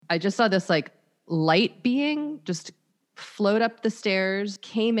I just saw this like light being just float up the stairs,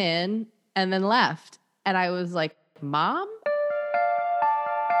 came in, and then left. And I was like, Mom?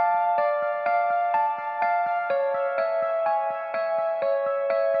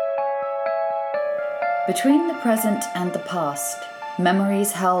 Between the present and the past,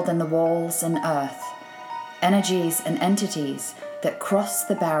 memories held in the walls and earth, energies and entities that cross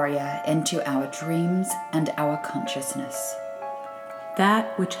the barrier into our dreams and our consciousness.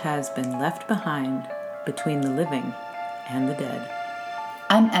 That which has been left behind between the living and the dead.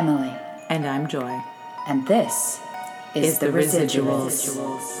 I'm Emily. And I'm Joy. And this is The Residuals.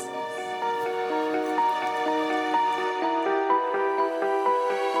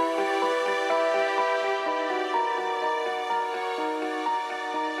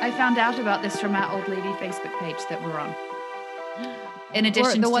 I found out about this from our old lady Facebook page that we're on. In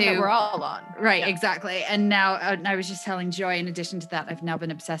addition the to one that we're all on. Right, yeah. Exactly. And now I was just telling Joy, in addition to that, I've now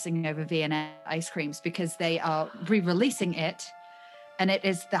been obsessing over V&A ice creams because they are re-releasing it. And it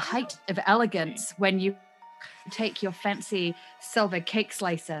is the height of elegance when you take your fancy silver cake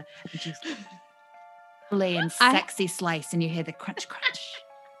slicer and just lay in sexy slice and you hear the crunch, crunch.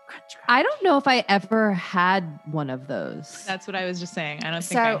 I don't know if I ever had one of those. That's what I was just saying. I don't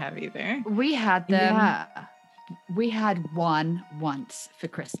think I have either. We had them. Yeah. We had one once for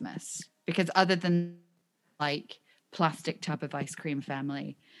Christmas because other than like plastic tub of ice cream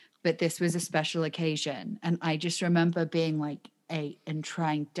family, but this was a special occasion. And I just remember being like 8 and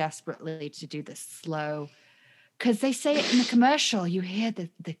trying desperately to do this slow, because they say it in the commercial, you hear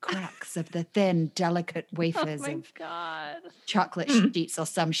the cracks of the thin, delicate wafers of chocolate sheets or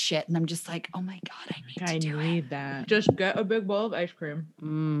some shit. And I'm just like, oh my God, I need that. Just get a big bowl of ice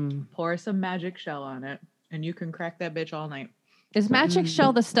cream, pour some magic shell on it, and you can crack that bitch all night. Is magic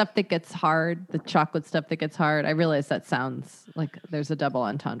shell the stuff that gets hard, the chocolate stuff that gets hard? I realize that sounds like there's a double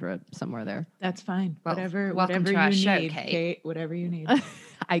entendre somewhere there. That's fine. Well, whatever to you our need, show, Kate. Whatever you need.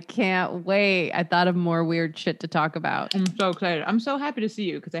 I can't wait. I thought of more weird shit to talk about. I'm so excited. I'm so happy to see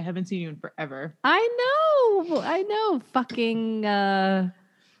you because I haven't seen you in forever. I know. Fucking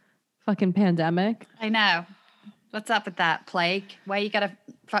pandemic. I know. What's up with that, plague? Why you gotta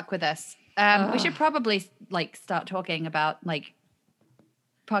fuck with us? We should probably like start talking about like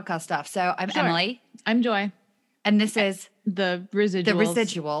podcast stuff. So I'm Emily. I'm Joy. And this is The Residuals. The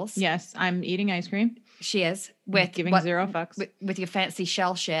Residuals. Yes, I'm eating ice cream. She is. With giving zero fucks. With your fancy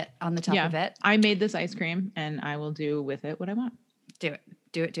shell shit on the top of it. I made this ice cream and I will do with it what I want. Do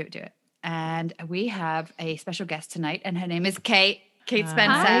it. And we have a special guest tonight and her name is Kate. Kate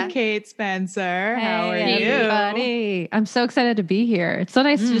Spencer. Hi, Kate Spencer. How are you? Everybody. I'm so excited to be here. It's so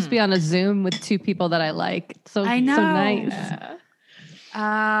nice to just be on a Zoom with two people that I like. I know. So nice.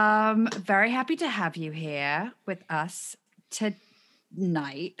 Very happy to have you here with us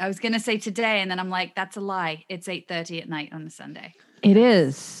tonight. I was going to say today, and then I'm like, that's a lie. It's 8:30 at night on a Sunday. It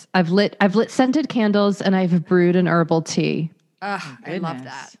is. I've lit scented candles and I've brewed an herbal tea. Oh, I love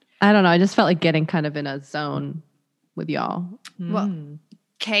that. I don't know. I just felt like getting kind of in a zone with y'all. Well,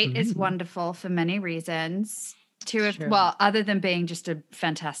 Kate is wonderful for many reasons. Other than being just a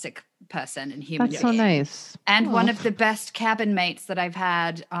fantastic person and human being. That's so nice. And one of the best cabin mates that I've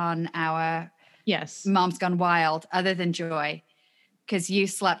had on our Mom's Gone Wild, other than Joy, because you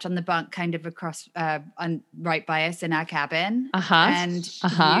slept on the bunk kind of across, right by us in our cabin. And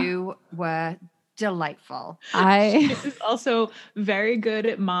you were delightful. She was also very good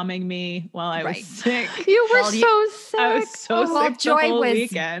at momming me while I was sick. You were so sick. I was so sick Joy the whole was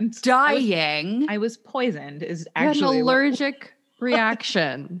weekend. Dying. I was poisoned. Is You had actually an allergic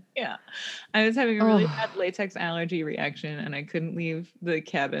reaction. Yeah. I was having a really bad latex allergy reaction and I couldn't leave the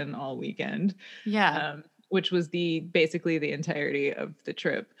cabin all weekend. Yeah. Which was basically the entirety of the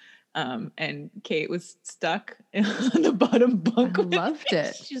trip. And Kate was stuck on the bottom bunk. I loved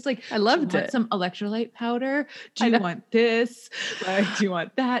it. She's like, I loved it. Some electrolyte powder? Do you want this? Like, do you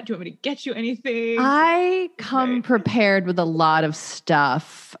want that? Do you want me to get you anything? I come prepared with a lot of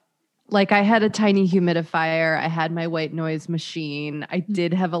stuff. Like I had a tiny humidifier. I had my white noise machine. I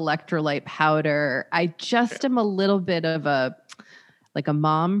did have electrolyte powder. I just am a little bit of a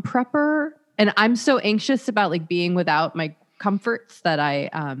mom prepper. And I'm so anxious about like being without my comforts that I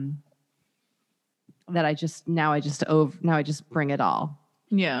just bring it all.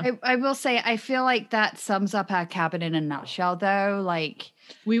 Yeah. I will say, I feel like that sums up our cabin in a nutshell though. Like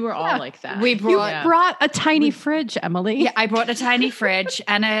we were all like that. You brought a tiny fridge, Emily. Yeah, I brought a tiny fridge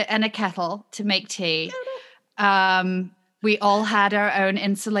and a kettle to make tea. We all had our own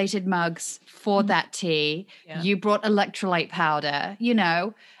insulated mugs for that tea. Yeah. You brought electrolyte powder, I mean,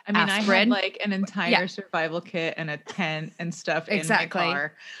 I had aspirin. like an entire survival kit and a tent and stuff Exactly. in my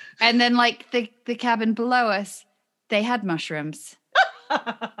car. And then like the cabin below us, they had mushrooms.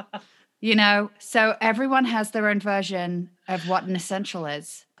 So everyone has their own version of what an essential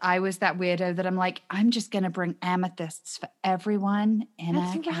is. I was that weirdo that I'm like, I'm just going to bring amethysts for everyone in That's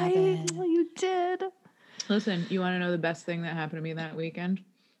our right. cabin. Well, you did. Listen, you want to know the best thing that happened to me that weekend?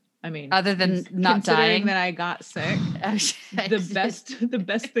 I mean, Other than not considering dying. that I got sick, Oh, shit. the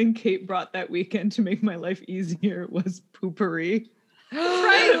best thing Kate brought that weekend to make my life easier was poopery.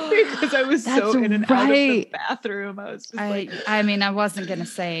 Right, because I was so in and out of the bathroom. I was just I mean, I wasn't going to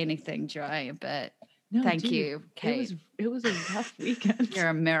say anything, Joy, but no, thank dude, you, Kate. It was a rough weekend. You're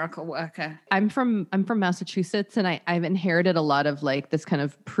a miracle worker. I'm from Massachusetts, and I've inherited a lot of like this kind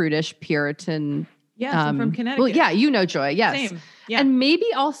of prudish Puritan. Yeah, I'm from Connecticut. Well, yeah, Joy. Yes. Same. Yeah. And maybe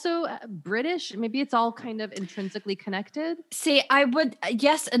also British. Maybe it's all kind of intrinsically connected. See, I would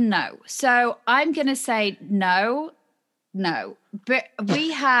yes and no. So I'm going to say no. But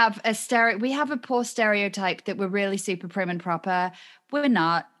we have a poor stereotype that we're really super prim and proper. We're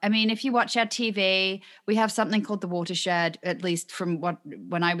not. I mean, if you watch our TV, we have something called The Watershed, at least from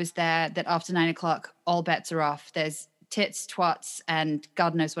when I was there, that after 9 o'clock, all bets are off. There's tits, twats, and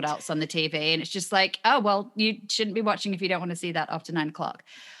God knows what else on the TV. And it's just like, oh, well, you shouldn't be watching if you don't want to see that after 9 o'clock.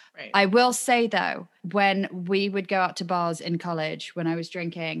 Right. I will say, though, when we would go out to bars in college, when I was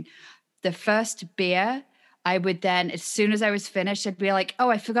drinking, the first beer, I would then, as soon as I was finished, I'd be like, oh,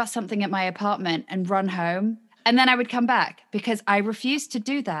 I forgot something at my apartment, and run home. And then I would come back because I refused to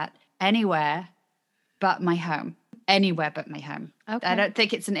do that anywhere but my home. Anywhere but my home. Okay. I don't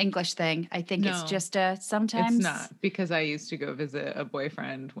think it's an English thing. I think it's No, just sometimes. It's not, because I used to go visit a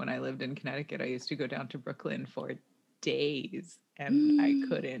boyfriend when I lived in Connecticut. I used to go down to Brooklyn for days, and I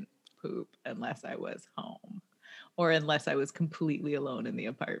couldn't poop unless I was home or unless I was completely alone in the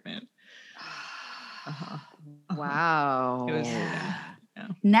apartment. Wow. It was Yeah. yeah.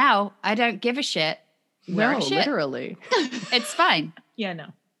 Now I don't give a shit. Wear No, a shit. literally. It's fine. Yeah, no.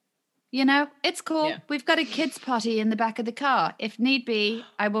 It's cool. Yeah. We've got a kids' potty in the back of the car. If need be,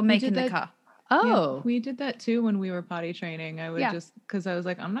 I will make in the car. Oh, Yeah, we did that too when we were potty training. I would just, because I was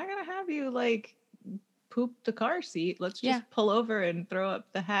like, I'm not going to have you like poop the car seat. Let's just pull over and throw up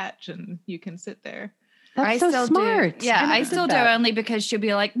the hatch and you can sit there. that's so smart. Do. Yeah, I never still did do that. only because she'll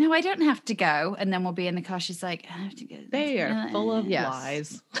be like, no, I don't have to go. And then we'll be in the car. She's like, I have to go. They are full of Yes.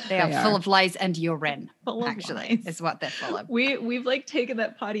 lies. They are They full are. of lies and urine, Full of actually, lies. is what they're full of. We've like taken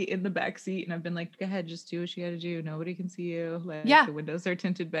that potty in the back seat and I've been like, go ahead, just do what you got to do. Nobody can see you. Like, Yeah. the windows are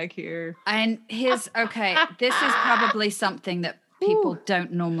tinted back here. And this is probably something that people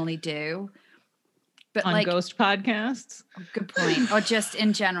don't normally do. But On like, ghost podcasts. good point. Or just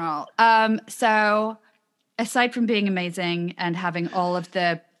in general. So aside from being amazing and having all of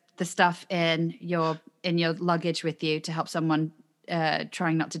the stuff in your luggage with you to help someone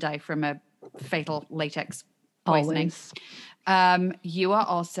trying not to die from a fatal latex poisoning, Always. you are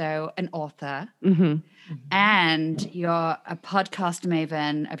also an author Mm-hmm. and you're a podcast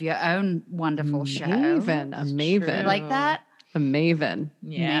maven of your own wonderful show. Maven, a maven. You like that? A maven.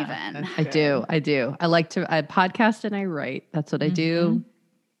 Yeah. Maven. that's I good. do. I like to I podcast and I write. That's what I do.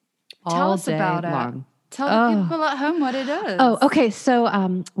 Tell All us day about it. long. Tell the people at home what it is. Oh, okay.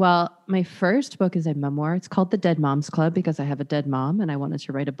 So, well, my first book is a memoir. It's called The Dead Moms Club because I have a dead mom and I wanted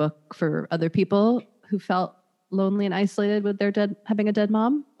to write a book for other people who felt lonely and isolated with their having a dead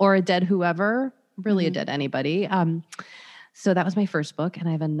mom or a dead whoever, really a dead anybody. So that was my first book. And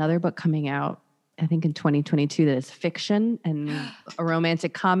I have another book coming out, I think in 2022, that is fiction and a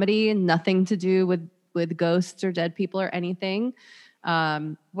romantic comedy, nothing to do with ghosts or dead people or anything.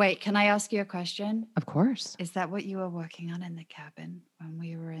 Wait, can I ask you a question? Of course. Is that what you were working on in the cabin when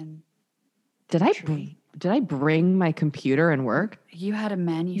we were in? Did I bring my computer and work? You had a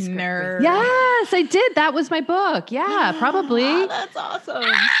manuscript. Nerd. with you. Yes, I did. That was my book. Yeah, probably. Oh, that's awesome.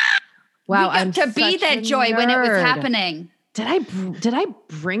 Wow, we got to be such there, a Joy, when it was nerd. happening. Did I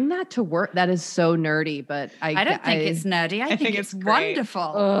bring that to work? That is so nerdy, but I don't think it's nerdy. I think it's great.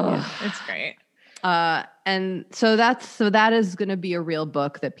 wonderful. Ugh. It's great. And so that is going to be a real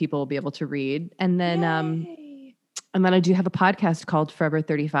book that people will be able to read. And then I do have a podcast called Forever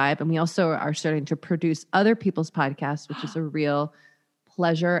 35, and we also are starting to produce other people's podcasts, which is a real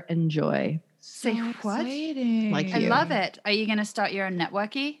pleasure and joy. Say what? Exciting. Like I you. love it. Are you going to start your own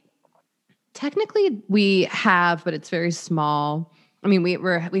networky? Technically, we have, but it's very small. I mean, we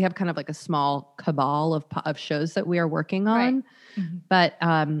have kind of like a small cabal of shows that we are working on, Right.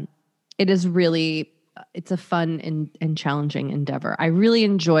 but it is really it's a fun and challenging endeavor. I really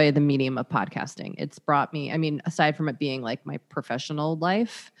enjoy the medium of podcasting. It's brought me, I mean, aside from it being like my professional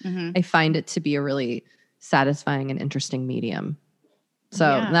life, I find it to be a really satisfying and interesting medium.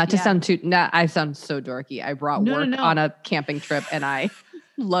 So not to sound I sound so dorky. I brought work on a camping trip and I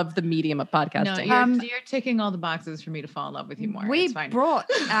love the medium of podcasting. No, you're ticking all the boxes for me to fall in love with you more. We it's fine. brought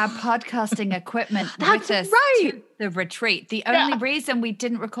our podcasting equipment with us to the retreat. The only reason we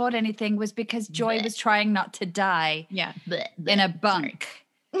didn't record anything was because Joy was trying not to die in a bunk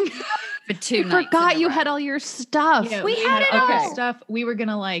for 2 nights. Forgot you had all your stuff. Yeah, we had it all. Stuff. We were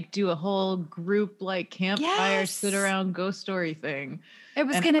gonna like do a whole group like campfire sit around ghost story thing. It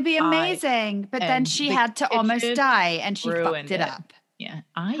was going to be amazing, but then she had to almost die and she fucked it up. Yeah,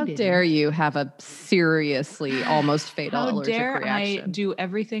 How dare you have a seriously almost fatal allergic reaction? I do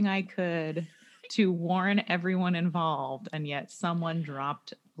everything I could to warn everyone involved, and yet someone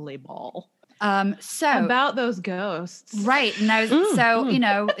dropped a ball. So about those ghosts, right? No, so you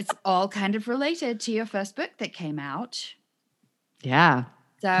know, it's all kind of related to your first book that came out. Yeah,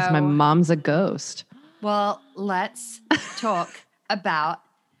 so my mom's a ghost. Well, let's talk about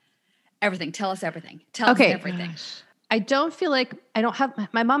everything. Tell us everything. Tell us everything. I don't feel like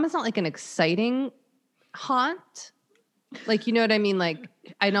my mom is not like an exciting haunt. Like, you know what I mean? Like,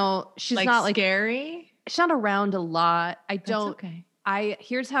 I know she's like not like scary. She's not around a lot. That's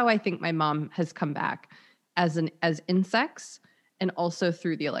Here's how I think my mom has come back as insects and also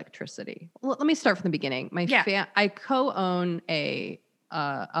through the electricity. Well, let me start from the beginning. I co-own a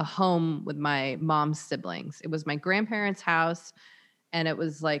home with my mom's siblings. It was my grandparents' house. And it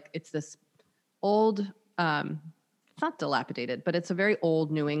was like, it's this old, it's not dilapidated, but it's a very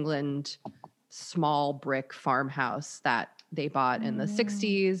old New England small brick farmhouse that they bought in the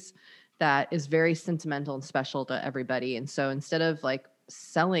 60s that is very sentimental and special to everybody. And so instead of like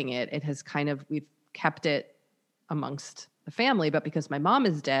selling it, we've kept it amongst the family. But because my mom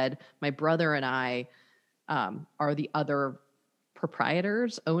is dead, my brother and I are the other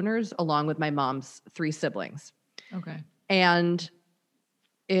proprietors, owners, along with my mom's 3 siblings. Okay. And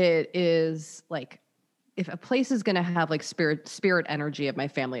it is like, if a place is going to have like spirit energy of my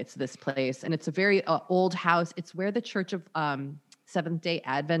family, it's this place. And it's a very old house. It's where the Church of Seventh-day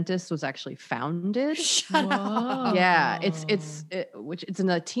Adventists was actually founded. Shut up. Yeah. It's in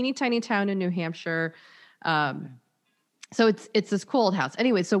a teeny tiny town in New Hampshire. So it's this cool old house.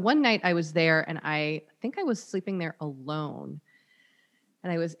 Anyway, so one night I was there and I think I was sleeping there alone.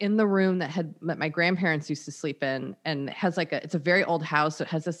 And I was in the room that my grandparents used to sleep in, and it has it's a very old house. So it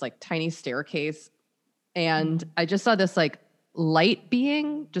has this like tiny staircase. And I just saw this like light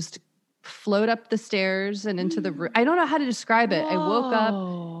being just float up the stairs and into the room. I don't know how to describe it. I woke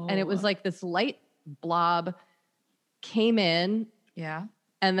up and it was like this light blob came in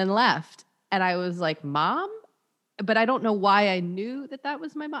and then left. And I was like, Mom? But I don't know why I knew that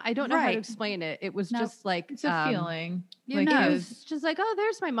was my mom. I don't know how to explain it. It was just like it's a feeling. It was just like, oh,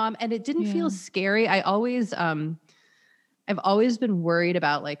 there's my mom. And it didn't feel scary. I've always been worried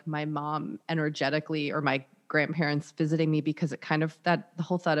about like my mom energetically or my grandparents visiting me because it kind of the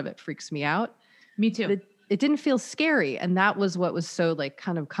whole thought of it freaks me out. Me too. But it didn't feel scary. And that was what was so like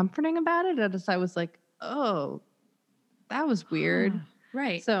kind of comforting about it. I was like, oh, that was weird.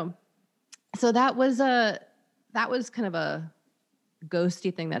 Right. So that was kind of a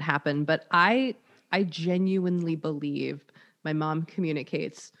ghosty thing that happened, but I genuinely believe my mom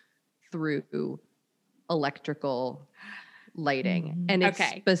communicates through electrical lighting and it's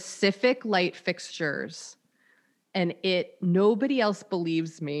specific light fixtures, and nobody else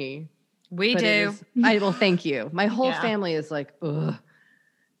believes me. We do. Thank you. My whole family is like, ugh.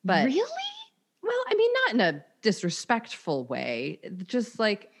 But really? Well, I mean, not in a disrespectful way, just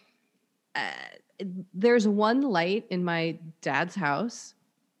like there's one light in my dad's house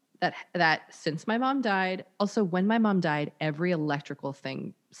that since my mom died, also when my mom died, every electrical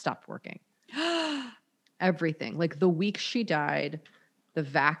thing stopped working. Everything. Like the week she died, the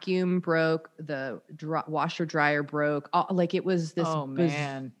vacuum broke, the washer dryer broke. Like it was this. Oh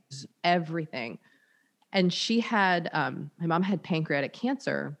man, everything. And she had my mom had pancreatic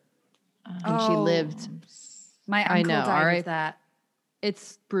cancer, and she lived. My uncle died of that.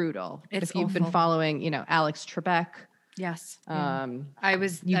 It's brutal. It's if you've been following, Alex Trebek. Yes. I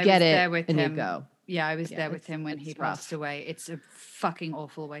was there with him. You go. Yeah, I was there with him when he passed away. It's a fucking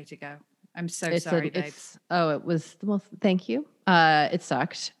awful way to go. I'm so sorry, babe. It was thank you. It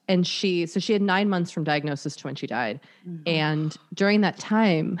sucked. And she had 9 months from diagnosis to when she died. Mm-hmm. And during that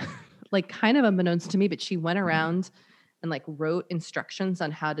time, like kind of unbeknownst to me, but she went around and like wrote instructions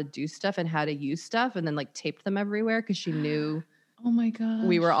on how to do stuff and how to use stuff and then like taped them everywhere because she knew oh my God,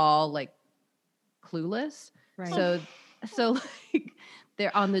 we were all like clueless. Right. So like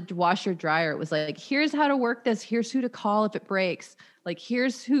they're on the washer dryer. It was like, here's how to work this. Here's who to call if it breaks. Like,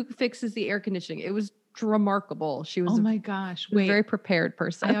 here's who fixes the air conditioning. It was remarkable. She was Oh my gosh. a Wait, very prepared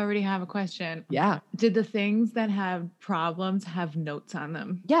person. I already have a question. Yeah. Did the things that have problems have notes on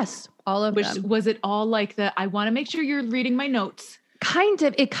them? Yes, all of them. Was it all like I want to make sure you're reading my notes?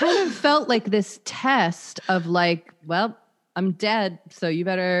 It kind of felt like this test of like, well, I'm dead, so y'all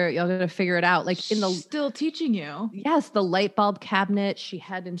gotta figure it out. Like Still teaching you. Yes, the light bulb cabinet, she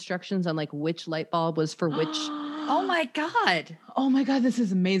had instructions on like which light bulb was for which. Oh my God. Oh my God, this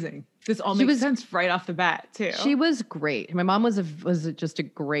is amazing. This all makes sense right off the bat too. She was great. My mom was just a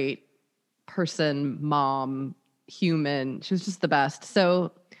great person, mom, human. She was just the best.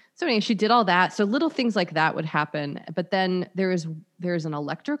 So anyway, she did all that. So little things like that would happen. But then there's an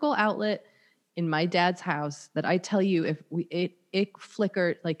electrical outlet in my dad's house that I tell you, it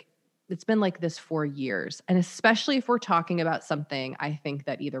flickered, like it's been like this for years. And especially if we're talking about something I think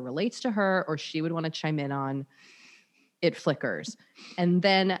that either relates to her or she would want to chime in on, it flickers. And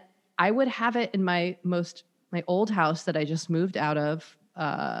then I would have it in my old house that I just moved out of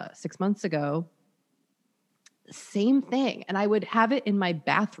 6 months ago. Same thing. And I would have it in my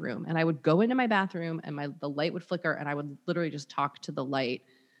bathroom, and I would go into my bathroom and the light would flicker, and I would literally just talk to the light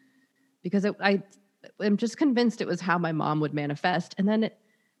because I'm just convinced it was how my mom would manifest. And then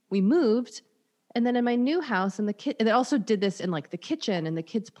we moved, and then in my new house and and it also did this in like the kitchen and the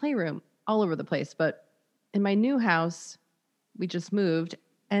kids' playroom, all over the place. But in my new house, we just moved,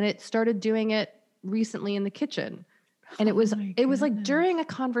 and it started doing it recently in the kitchen. And it was like during a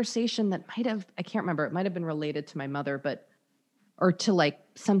conversation that I can't remember, it might've been related to my mother, or to like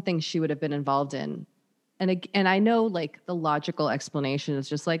something she would have been involved in. And I know like the logical explanation is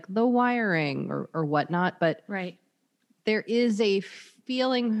just like the wiring or whatnot, but right. There is a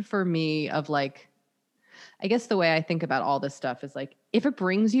feeling for me of like, I guess the way I think about all this stuff is like, if it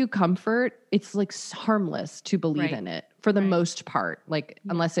brings you comfort, it's like harmless to believe in it for the most part, like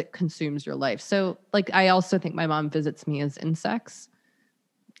unless it consumes your life. So like, I also think my mom visits me as insects.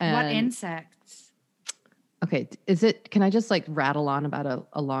 What insects? Okay. Can I just like rattle on about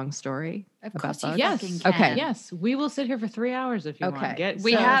a long story? Of about course bugs? you Yes. fucking can. Okay. Yes, we will sit here for 3 hours if you want.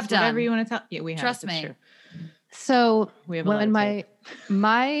 We have done. Whatever you want to tell. Yeah, we have. Trust That's me. true. So We have a lot when of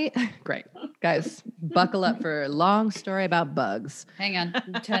my great guys, buckle up for a long story about bugs. Hang on.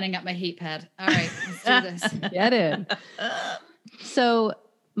 I'm turning up my heat pad. All right, let's do this. Get in. So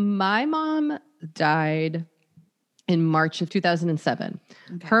my mom died in March of 2007.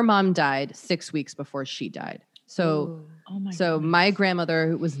 Okay. Her mom died 6 weeks before she died. So, my grandmother,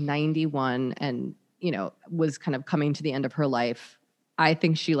 who was 91 and, was kind of coming to the end of her life, I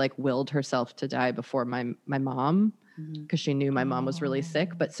think she like willed herself to die before my mom because she knew my mom was really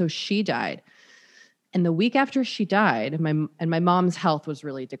sick. But so she died. And the week after she died, my mom's health was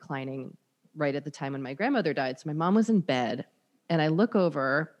really declining right at the time when my grandmother died. So my mom was in bed, and I look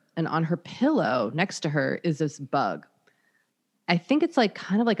over, and on her pillow next to her is this bug. I think it's like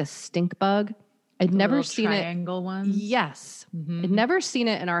kind of like a stink bug. I'd never seen triangle ones. Yes. Mm-hmm. I'd never seen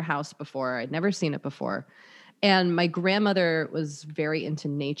it in our house before. I'd never seen it before. And my grandmother was very into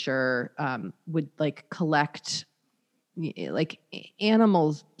nature, would like collect like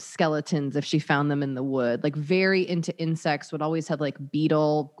animals' skeletons if she found them in the wood, like very into insects, would always have like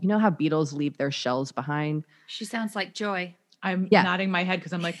beetle. You know how beetles leave their shells behind? She sounds like Joy. I'm nodding my head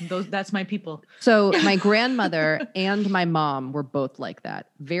because I'm like, that's my people. So my grandmother and my mom were both like that,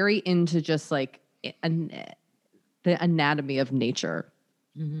 very into just like the anatomy of nature.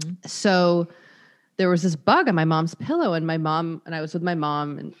 Mm-hmm. So there was this bug on my mom's pillow, and I was with my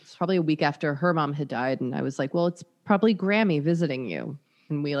mom, and it's probably a week after her mom had died. And I was like, well, it's probably Grammy visiting you.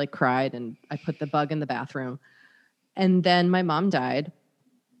 And we like cried, and I put the bug in the bathroom. And then my mom died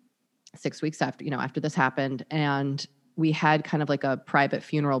 6 weeks after this happened. And we had kind of like a private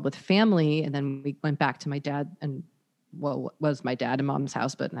funeral with family. And then we went back to my dad was my dad and mom's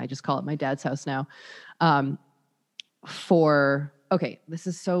house, but I just call it my dad's house now. This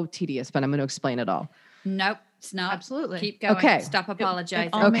is so tedious, but I'm going to explain it all. Nope, it's not. Absolutely. Keep going. Okay. Stop apologizing.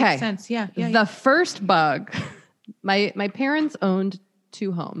 It all makes sense. Yeah. The first bug, my parents owned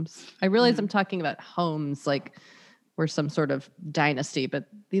 2 homes. I realize I'm talking about homes like we're some sort of dynasty, but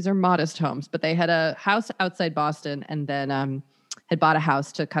these are modest homes. But they had a house outside Boston, and then had bought a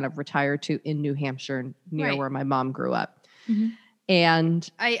house to kind of retire to in New Hampshire, near where my mom grew up. Mm-hmm. And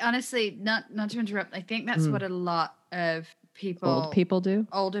I honestly, not to interrupt, I think that's what a lot of older people do.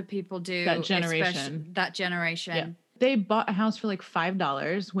 That generation. Yeah. they bought a house for like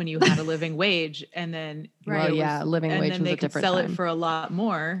 $5 when you had a living wage, and then Well, it yeah, living and wage then was they a could different sell time. it for a lot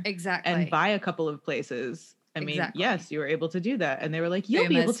more Exactly. and buy a couple of places. I mean, Exactly. yes, you were able to do that, and they were like, "You'll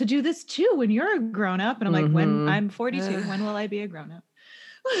be able Boomers. to do this too when you're a grown up." And I'm like, "When Mhm. I'm 42, when will I be a grown up?"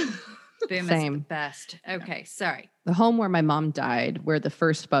 Boomers Same. are the best. Okay, sorry. The home where my mom died, where the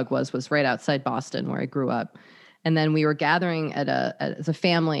first bug was right outside Boston, where I grew up. And then we were gathering as a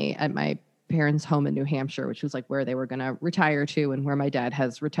family at my parents' home in New Hampshire, which was like where they were going to retire to and where my dad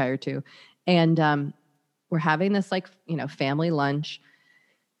has retired to. And we're having this like, family lunch.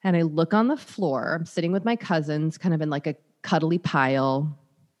 And I look on the floor. I'm sitting with my cousins, kind of in like a cuddly pile.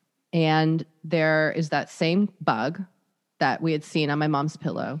 And there is that same bug that we had seen on my mom's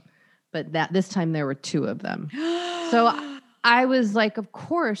pillow. But this time there were two of them. So I was like, of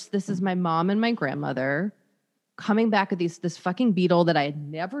course, this is my mom and my grandmother coming back at this fucking beetle that I had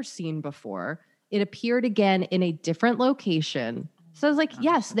never seen before. It appeared again in a different location. So I was like,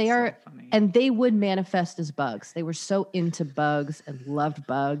 yes, they that's are. so funny. And they would manifest as bugs. They were so into bugs and loved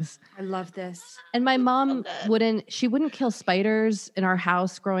bugs. I love this. And my mom wouldn't kill spiders in our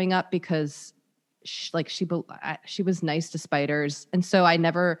house growing up because she was nice to spiders. And so I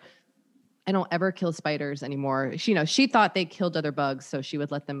don't ever kill spiders anymore. She thought they killed other bugs, so she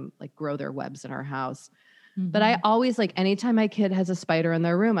would let them like grow their webs in our house. But I always like anytime my kid has a spider in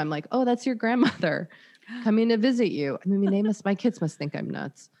their room, I'm like, oh, that's your grandmother coming to visit you. I mean, my kids must think I'm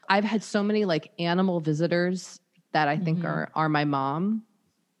nuts. I've had so many like animal visitors that I think are my mom.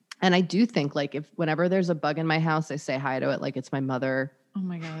 And I do think like whenever there's a bug in my house, I say hi to it like it's my mother. Oh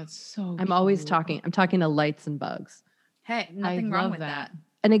my God, that's so I'm always cute. talking to lights and bugs. Hey, nothing I wrong love with that.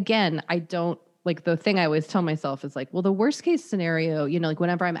 And again, I don't like the thing I always tell myself is like, well, the worst case scenario, like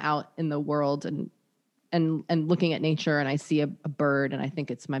whenever I'm out in the world and looking at nature and I see a bird and I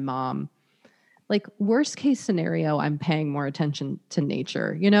think it's my mom, like worst case scenario, I'm paying more attention to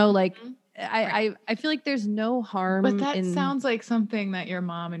nature, like I feel like there's no harm. But that sounds like something that your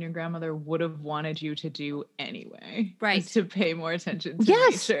mom and your grandmother would have wanted you to do anyway. Right. Is to pay more attention to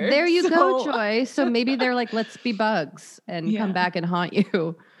yes, nature. there you go, Joy. So maybe they're like, let's be bugs and come back and haunt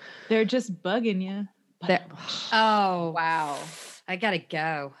you. They're just bugging you. Oh, Wow. I gotta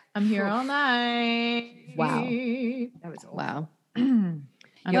go. I'm here all night. Wow. That was awful. Wow. You're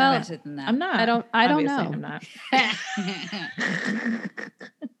Well, better than that. I'm not. I don't Obviously, know. I'm not.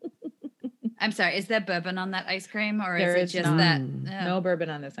 I'm sorry. Is there bourbon on that ice cream, or There is is it just not. that? No bourbon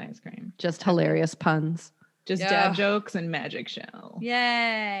on this ice cream. Just hilarious puns. Just Yeah. dad jokes and magic shell.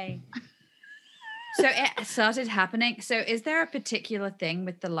 Yay! So it started happening. So is there a particular thing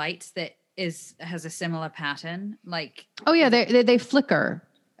with the lights that has a similar pattern? Like, Oh yeah, they flicker.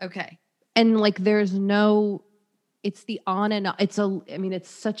 okay, And like it's the on and off. It's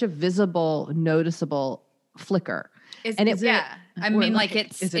such a visible, noticeable flicker. I mean, like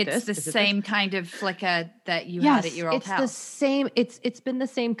is it's it this? the Is it same kind of flicker that you had at your old it's house. the same. It's been the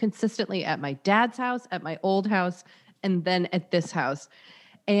same consistently at my dad's house, at my old house, and then at this house.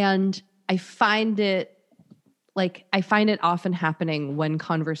 And I find it often happening when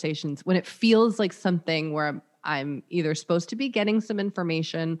it feels like something where I'm either supposed to be getting some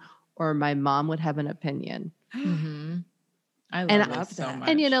information or my mom would have an opinion. Mm-hmm. I And love this so much.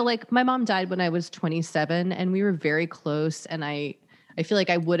 And like my mom died when I was 27 and we were very close. And I feel like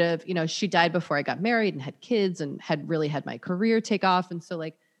I would have, she died before I got married and had kids and had really had my career take off. And so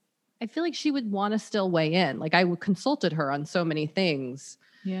like, I feel like she would want to still weigh in. Like I consulted her on so many things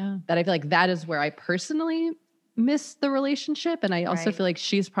that I feel like that is where I personally miss the relationship. And I also feel like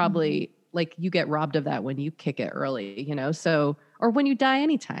she's probably like, you get robbed of that when you kick it early, so, or when you die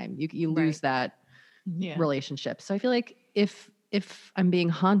anytime, you lose that relationship. So I feel like if I'm being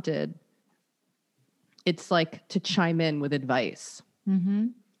haunted, it's like to chime in with advice. Mm-hmm.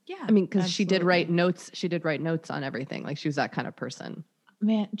 Yeah. I mean, because she did write notes. She did write notes on everything. Like she was that kind of person.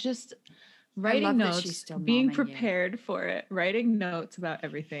 Man, just writing love that she's notes, still being momming you. prepared for it, writing notes about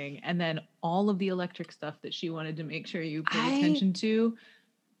everything, and then all of the electric stuff that she wanted to make sure you paid attention to.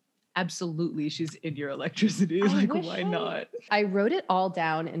 Absolutely, she's in your electricity. Like, why not? I wrote it all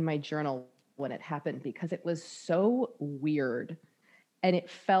down in my journal when it happened because it was so weird. And it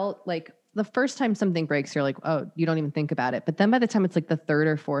felt like the first time something breaks, you're like, oh, you don't even think about it. But then by the time it's like the third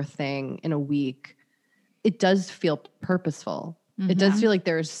or fourth thing in a week, it does feel purposeful. It does feel like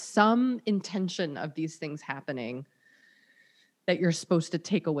there's some intention of these things happening that you're supposed to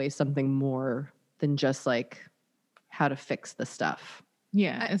take away something more than just like how to fix the stuff.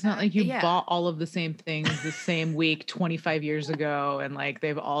 Yeah, it's not like you bought all of the same things the same week 25 years ago and like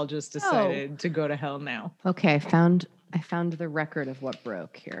they've all just decided to go to hell now. Okay, I found the record of what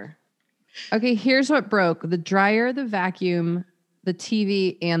broke here. Okay, here's what broke: the dryer, the vacuum, the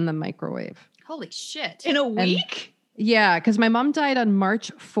TV, and the microwave. Holy shit. In a week? Yeah, because my mom died on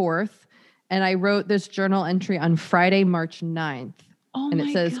March 4th, and I wrote this journal entry on Friday, March 9th. Oh And my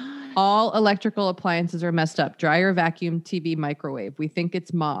it says, God. all electrical appliances are messed up. Dryer, vacuum, TV, microwave. We think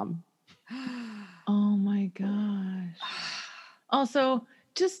it's mom. Oh my gosh. Also,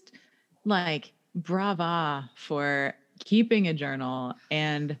 just like brava for keeping a journal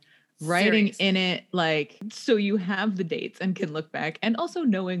and writing Seriously. in it, like, so you have the dates and can look back, and also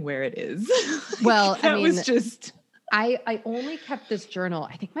knowing where it is. Well, I that mean, was just. I only kept this journal.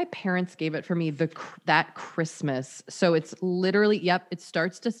 I think my parents gave it for me that Christmas. So it's literally, it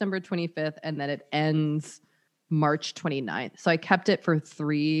starts December 25th and then it ends March 29th. So I kept it for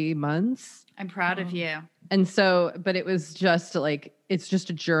 3 months. I'm proud of you. And so, but it was just like, it's just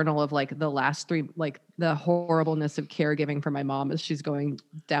a journal of like the last 3, like the horribleness of caregiving for my mom as she's going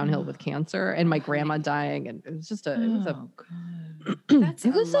downhill with cancer and my grandma dying. And it was just it was a, God. That's it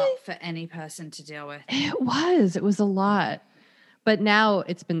a was lot for any person to deal with. it was a lot. But now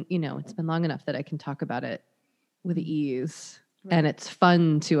it's been long enough that I can talk about it with ease. Right. And it's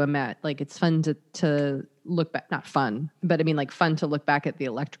fun to it's fun to look back, not fun, but I mean like fun to look back at the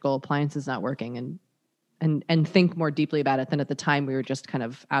electrical appliances not working and think more deeply about it than at the time we were just kind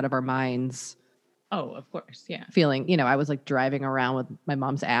of out of our minds. Oh, of course. Yeah. Feeling, I was like driving around with my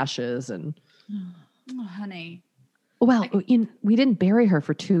mom's ashes and. Oh, honey. Well, we didn't bury her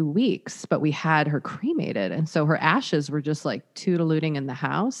for 2 weeks, but we had her cremated. And so her ashes were just like tootling in the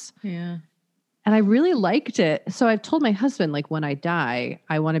house. Yeah. And I really liked it. So I've told my husband, like, when I die,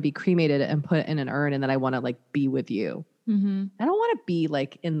 I want to be cremated and put in an urn. And then I want to like be with you. Mm-hmm. I don't want to be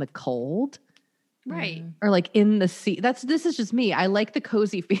like in the cold. Right. Or like in the sea. This is just me. I like the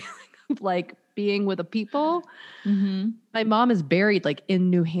cozy feeling of like being with the people. Mm-hmm. My mom is buried like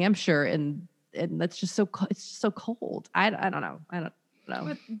in New Hampshire and that's just it's just so cold. I don't know. I don't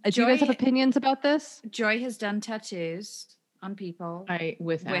know. Do you guys have opinions about this? Joy has done tattoos on people. I've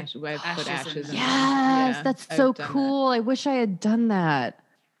put ashes in. Yes, that's so cool. I wish I had done that.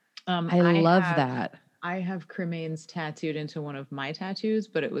 I love that. I have cremains tattooed into one of my tattoos,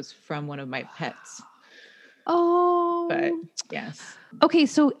 but it was from one of my pets. Oh. But yes. Okay,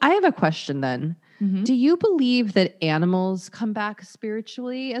 so I have a question then. Mm-hmm. Do you believe that animals come back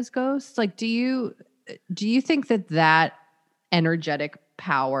spiritually as ghosts? Like, do you think that energetic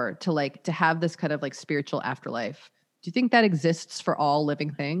power to have this kind of like spiritual afterlife, do you think that exists for all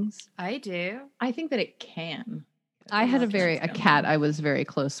living things? I do. I think that it can. I had a cat I was very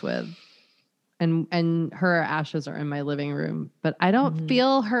close with. And her ashes are in my living room, but I don't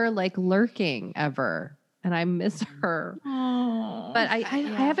feel her like lurking ever. And I miss her. Oh, but I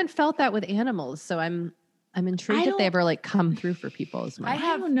haven't felt that with animals. So I'm intrigued if they ever like come through for people as much.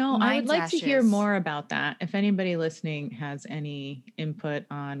 I don't know. I would like to hear more about that. If anybody listening has any input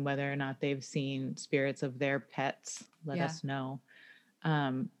on whether or not they've seen spirits of their pets, let us know.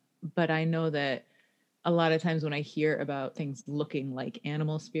 But I know that a lot of times when I hear about things looking like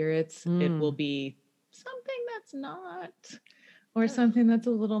animal spirits, it will be something that's not. Or something that's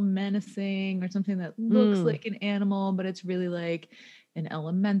a little menacing, or something that looks like an animal, but it's really like an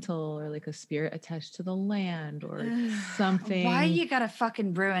elemental or like a spirit attached to the land or something. Why you gotta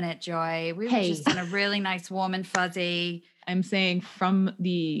fucking ruin it, Joy? We were just in a really nice, warm and fuzzy. I'm saying from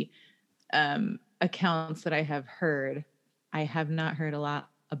the accounts that I have heard, I have not heard a lot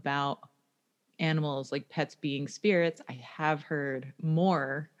about animals, like pets being spirits. I have heard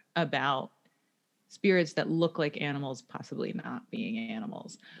more about spirits that look like animals possibly not being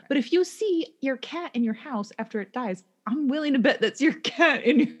animals. Right. But if you see your cat in your house after it dies, I'm willing to bet that's your cat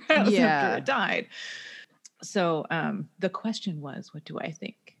in your house after it died. So the question was, what do I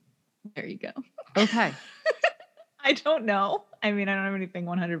think? There you go. Okay. I don't know. I mean, I don't have anything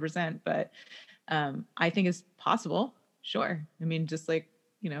 100%, but I think it's possible. Sure. I mean, just like,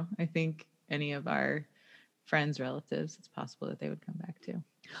 I think any of our friends, relatives, it's possible that they would come back too.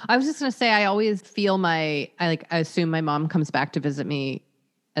 I was just going to say, I always feel I assume my mom comes back to visit me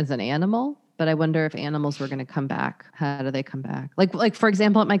as an animal, but I wonder if animals were going to come back. How do they come back? Like for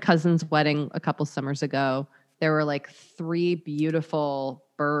example, at my cousin's wedding a couple summers ago, there were like 3 beautiful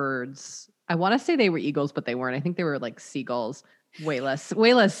birds. I want to say they were eagles, but they weren't. I think they were like seagulls. Way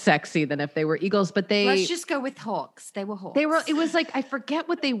less sexy than if they were eagles, but let's just go with hawks. They were hawks. It was like, I forget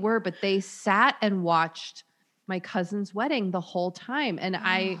what they were, but they sat and watched my cousin's wedding the whole time. And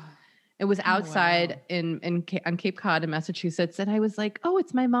it was outside on Cape Cod in Massachusetts. And I was like, oh,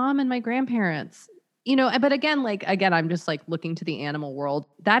 it's my mom and my grandparents, but again, I'm just like looking to the animal world.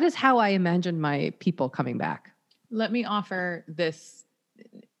 That is how I imagine my people coming back. Let me offer this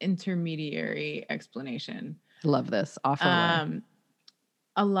intermediary explanation. Love this. Offer one.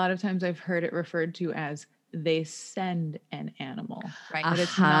 A lot of times I've heard it referred to as they send an animal, Right. but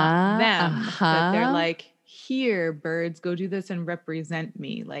it's not them. But they're Uh-huh. like, here, birds, go do this and represent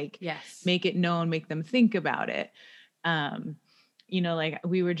me. Like, Yes. make it known, make them think about it. You know, like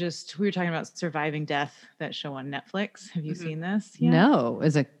we were talking about Surviving Death, that show on Netflix. Have you seen this yet? No.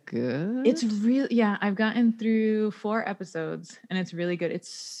 Is it good? It's really, yeah, I've gotten through 4 episodes and it's really good.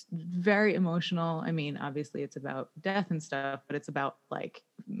 It's very emotional. I mean, obviously it's about death and stuff, but it's about like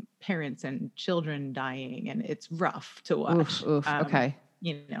parents and children dying, and it's rough to watch. Oof, okay.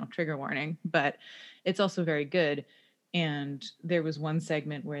 You know, trigger warning, but it's also very good. And there was one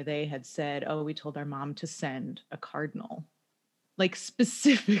segment where they had said, oh, we told our mom to send a cardinal. Like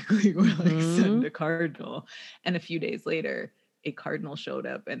specifically, we're like, send a cardinal. And a few days later, a cardinal showed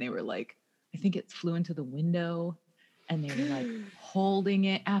up and they were like, I think it flew into the window, and they were like holding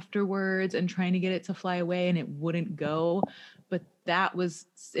it afterwards and trying to get it to fly away, and it wouldn't go. But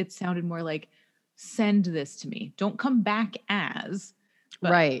it sounded more like, send this to me. Don't come back as,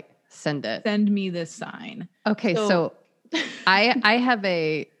 but Right. Send it. send me this sign. Okay. So I have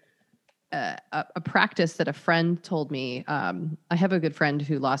a practice that a friend told me. I have a good friend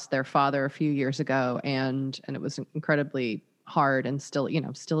who lost their father a few years ago, and it was incredibly hard, and still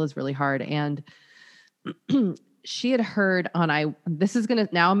is really hard. And she had heard on this is gonna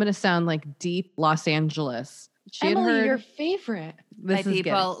now I'm gonna sound like deep Los Angeles. She Emily, had heard your favorite. this Hey, is getting-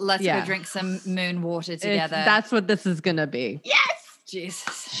 people, let's yeah. go drink some moon water It's- together. That's what this is gonna be.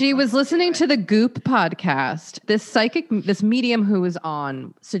 Jesus. She was listening to the Goop podcast. This medium who was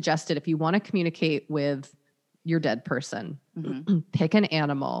on suggested, if you want to communicate with your dead person, pick an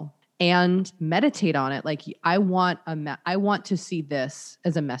animal and meditate on it. Like, I want to see this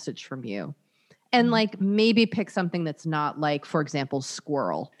as a message from you. And like, maybe pick something that's not like, for example,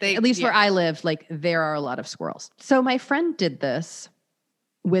 squirrel. At least where I live, like, there are a lot of squirrels. So my friend did this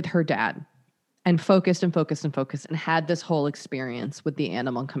with her dad, and focused and had this whole experience with the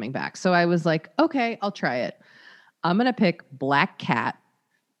animal coming back. So I was like, okay, I'll try it. I'm going to pick black cat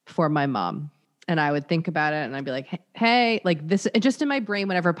for my mom. And I would think about it, and I'd be like, hey, like this, just in my brain,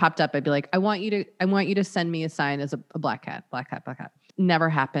 whenever it popped up, I'd be like, I want you to send me a sign as a black cat. Never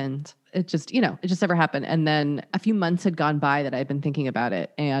happened. It just never happened. And then a few months had gone by that I'd been thinking about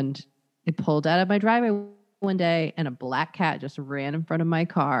it, and it pulled out of my driveway one day, and a black cat just ran in front of my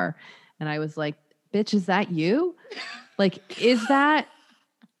car. And I was like, bitch, is that you? Like, is that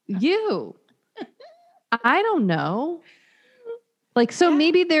you? I don't know. Like, so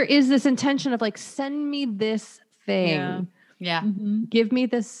maybe there is this intention of like, send me this thing. Yeah. Give me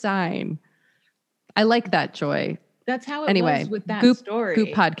this sign. I like that, Joy. That's how it Anyway, was with that Goop story. Goop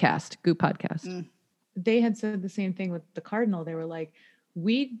podcast. They had said the same thing with the cardinal. They were like,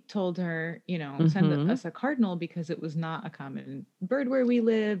 we told her, send us a cardinal because it was not a common bird where we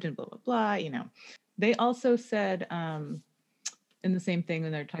lived, and blah, blah, blah, They also said, in the same thing,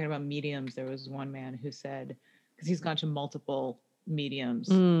 when they're talking about mediums, there was one man who said, because he's gone to multiple mediums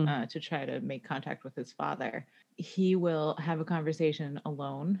to try to make contact with his father, he will have a conversation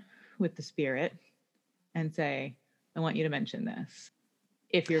alone with the spirit and say, I want you to mention this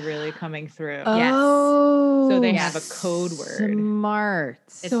if you're really coming through. Oh, So they have a code word. Smart.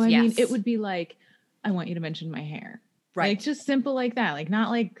 So I mean, it would be like, I want you to mention my hair. Right. Like, just simple like that. Like, not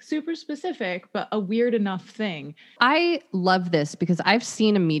like super specific, but a weird enough thing. I love this because I've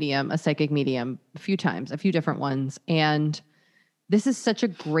seen a psychic medium, a few times, a few different ones. And this is such a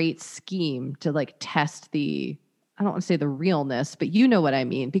great scheme to like test I don't want to say the realness, but you know what I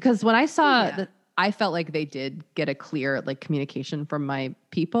mean? Because when I saw that, I felt like they did get a clear like communication from my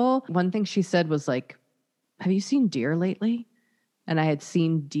people. One thing she said was like, have you seen deer lately? And I had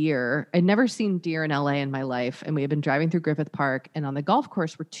seen deer. I'd never seen deer in LA in my life. And we had been driving through Griffith Park, and on the golf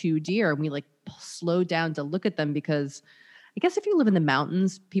course were 2 deer. And we like slowed down to look at them because I guess if you live in the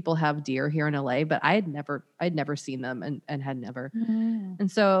mountains, people have deer here in LA, but I'd never seen them and had never. And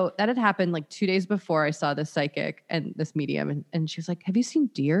so that had happened like 2 days before I saw this psychic and this medium. And she was like, have you seen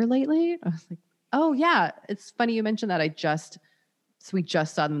deer lately? I was like, oh yeah. It's funny you mentioned that. We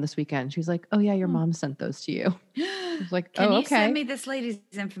just saw them this weekend. She was like, oh yeah, your mom sent those to you. I was like, Can oh, you okay. send me this lady's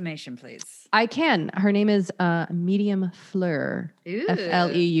information, please? I can. Her name is Medium Fleur. Ooh.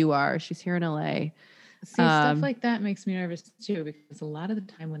 Fleur. She's here in LA. See, stuff like that makes me nervous too, because a lot of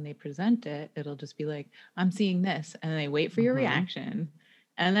the time when they present it, it'll just be like, I'm seeing this. And they wait for your reaction.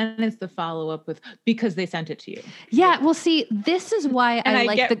 And then it's the follow-up with, because they sent it to you. Yeah. Well, see, this is why I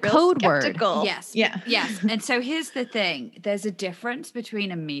like the code word. Yes. Yeah. Yes. And so here's the thing. There's a difference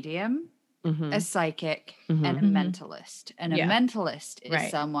between a medium Mhm. a psychic, Mhm. and a mentalist. And a Yeah. mentalist is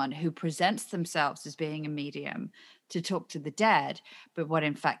Right. someone who presents themselves as being a medium to talk to the dead. But what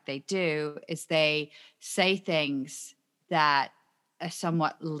in fact they do is they say things that are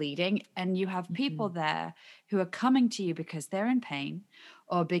somewhat leading. And you have people there who are coming to you because they're in pain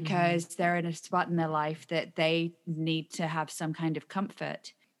or because they're in a spot in their life that they need to have some kind of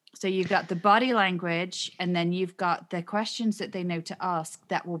comfort. So you've got the body language, and then you've got the questions that they know to ask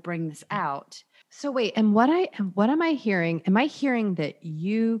that will bring this out. So wait, and what am I hearing? Am I hearing that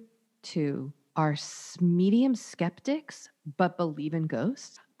you two are medium skeptics but believe in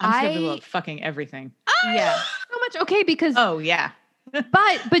ghosts? I'm skeptical of fucking everything. Yeah. So much okay because Oh yeah.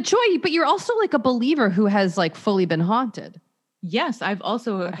 but Joy, but you're also like a believer who has like fully been haunted. Yes, I've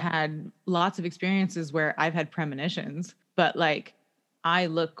also had lots of experiences where I've had premonitions, but like I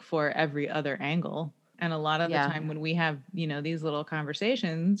look for every other angle. And a lot of the time when we have, these little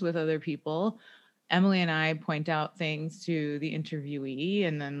conversations with other people, Emily and I point out things to the interviewee,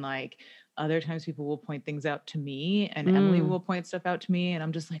 and then like other times people will point things out to me, and Emily will point stuff out to me, and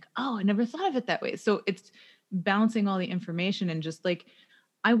I'm just like, oh, I never thought of it that way. So it's balancing all the information, and just like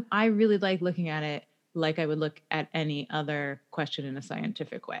I really like looking at it like I would look at any other question in a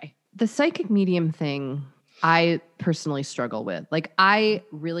scientific way. The psychic medium thing, I personally struggle with. Like, I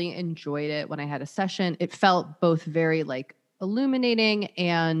really enjoyed it when I had a session. It felt both very like illuminating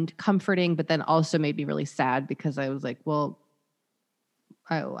and comforting, but then also made me really sad because I was like, well,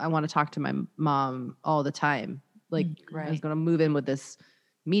 I want to talk to my mom all the time. Like, I was going to move in with this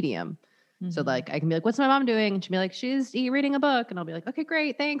medium. So like I can be like, what's my mom doing? And she'll be like, she's reading a book. And I'll be like, okay,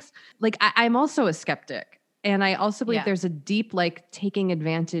 great, thanks. Like I'm also a skeptic. And I also believe there's a deep like taking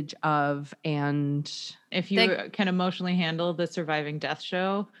advantage of, and if you can emotionally handle the Surviving Death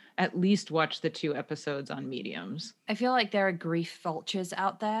show, at least watch the 2 episodes on mediums. I feel like there are grief vultures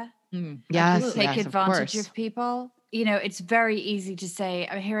out there. Yes, take advantage of of people. You know, it's very easy to say,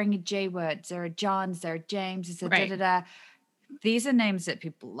 I'm hearing a J words, there are Johns, there are James, it's a da-da-da. These are names that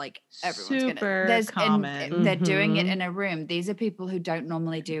people like everyone's super common. They're doing it in a room. These are people who don't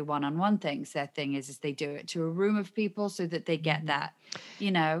normally do one-on-one things. Their thing is they do it to a room of people so that they get that,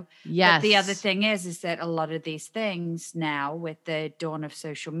 Yes. But the other thing is that a lot of these things now, with the dawn of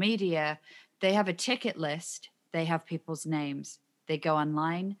social media, they have a ticket list. They have people's names. They go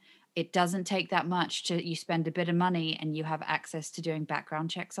online. It doesn't take that much you spend a bit of money and you have access to doing background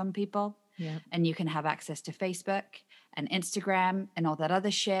checks on people. Yeah. And you can have access to Facebook and Instagram and all that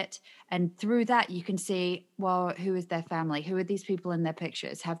other shit. And through that, you can see, well, who is their family? Who are these people in their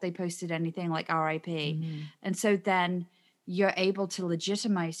pictures? Have they posted anything like RIP? And so then you're able to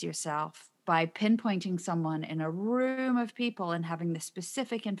legitimize yourself by pinpointing someone in a room of people and having the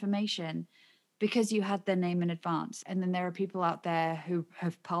specific information because you had their name in advance. And then there are people out there who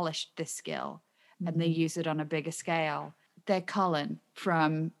have polished this skill and they use it on a bigger scale. They're Colin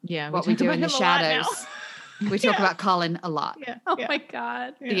from What We Do in the Shadows. We talk about Colin a lot. Yeah. Oh my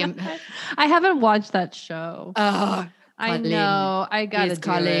God. Yeah. I haven't watched that show. Oh, I know. I gotta do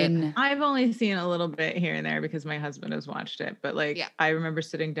Colin. it. I've only seen a little bit here and there because my husband has watched it. But I remember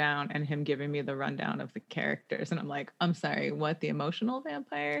sitting down and him giving me the rundown of the characters. And I'm like, I'm sorry, what? The emotional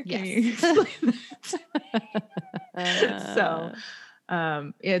vampire? Can you explain that?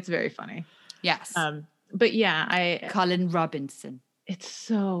 So it's very funny. Yes. But yeah, Colin Robinson. It's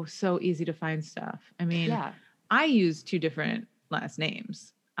so easy to find stuff. I mean, I use 2 different last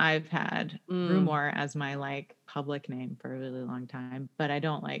names. I've had Rumor as my like public name for a really long time, but I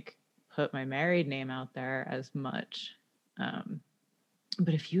don't like put my married name out there as much.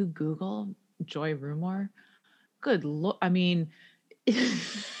 But if you Google Joy Rumor, good Lord, I mean,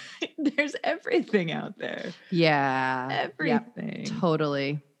 there's everything out there. Yeah. Everything. Yep,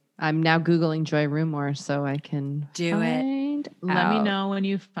 totally. I'm now Googling Joy Rumor so I can do Let me know when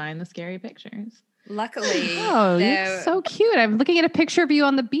you find the scary pictures. Luckily. Oh, you're so cute. I'm looking at a picture of you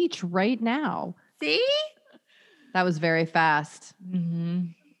on the beach right now. See? That was very fast. Mm-hmm.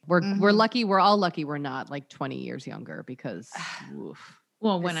 We're lucky. We're all lucky we're not like 20 years younger because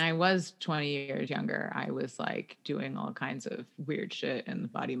Well, when I was 20 years younger, I was like doing all kinds of weird shit in the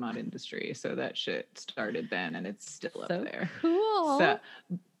body mod industry. So that shit started then and it's still up there. Cool. So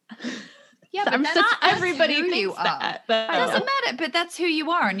yeah, but not everybody thinks that. It doesn't matter, but that's who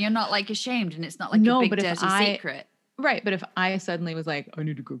you are, and you're not like ashamed, and it's not like a big dirty secret. Right, but if I suddenly was like, I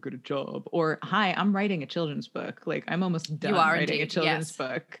need to go get a job, or hi, I'm writing a children's book, like I'm almost done writing a children's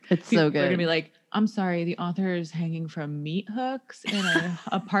book. It's People so good. They're gonna be like, I'm sorry, the author is hanging from meat hooks in an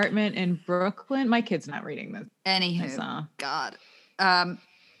apartment in Brooklyn. My kid's not reading this. Anywho, God. But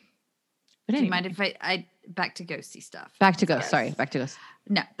do you mind if I back to ghosty stuff? Back to ghost. Sorry, back to ghost.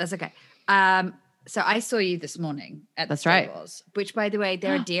 No, that's okay. So I saw you this morning at the That's right. stables, which, by the way,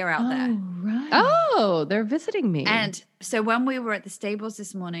 there are deer out there. Right. Oh, they're visiting me. And so when we were at the stables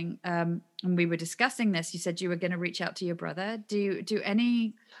this morning, and we were discussing this, you said you were going to reach out to your brother. Did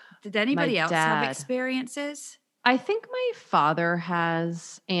anybody else have dad. experiences? I think my father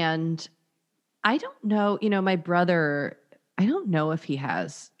has, and I don't know, my brother, I don't know if he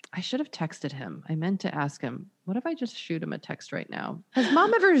has. I should have texted him. I meant to ask him. What if I just shoot him a text right now? Has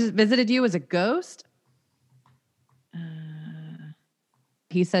mom ever visited you as a ghost?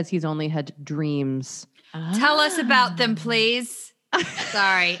 He says he's only had dreams. Tell us about them, please.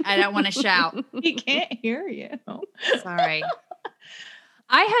 Sorry, I don't want to shout. He can't hear you. Sorry.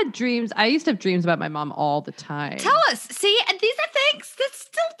 I had dreams. I used to have dreams about my mom all the time. Tell us. See, and these are things that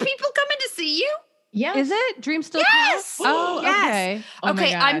still people coming to see you. Yes. Is it? Dreams still Yes. count? Oh, Yes. okay. Oh my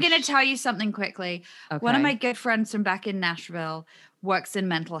Okay, I'm gosh. going to tell you something quickly. One of my good friends from back in Nashville works in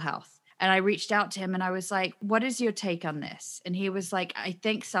mental health. And I reached out to him and I was like, what is your take on this? And he was like, I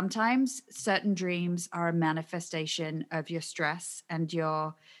think sometimes certain dreams are a manifestation of your stress and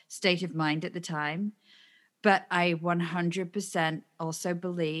your state of mind at the time. But I 100% also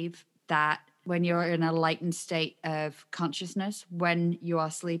believe that when you're in a lightened state of consciousness, when you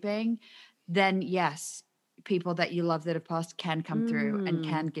are sleeping, then yes, people that you love that have passed can come through and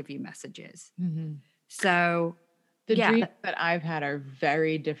can give you messages. Mm-hmm. So The yeah. dreams that I've had are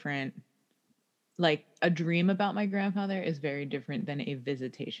very different. Like a dream about my grandfather is very different than a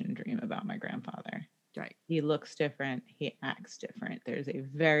visitation dream about my grandfather. Right. He looks different. He acts different. There's a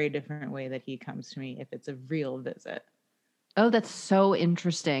very different way that he comes to me if it's a real visit. Oh, that's so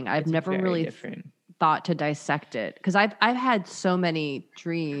interesting. I've It's never very really different. thought to dissect it because I've had so many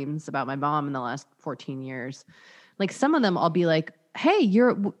dreams about my mom in the last 14 years. Like some of them I'll be like, "Hey,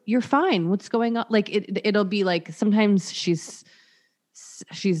 you're fine. What's going on?" Like it'll be like sometimes she's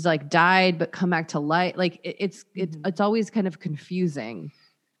like died but come back to life. Like it's always kind of confusing.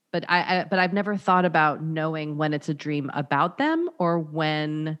 But I've never thought about knowing when it's a dream about them or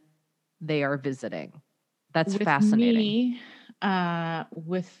when they are visiting. That's With fascinating. me,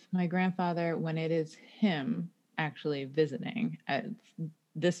 with my grandfather, when it is him actually visiting,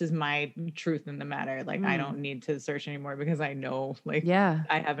 this is my truth in the matter. Like I don't need to search anymore because I know, like, Yeah.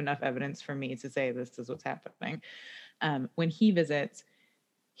 I have enough evidence for me to say this is what's happening. When he visits,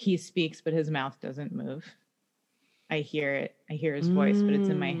 he speaks, but his mouth doesn't move. I hear it. I hear his voice, but it's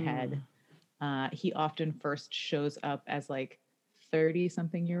in my head. He often first shows up as like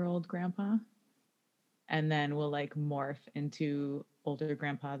 30-something-year-old grandpa, and then will like morph into older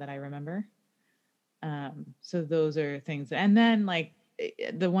grandpa that I remember. So those are things. And then like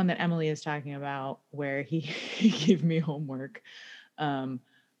the one that Emily is talking about where he gave me homework.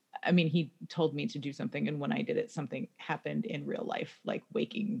 I mean, he told me to do something, and when I did it, something happened in real life, like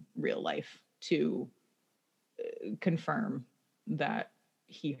waking real life, to confirm that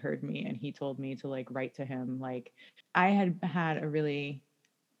he heard me, and he told me to like write to him. Like I had a really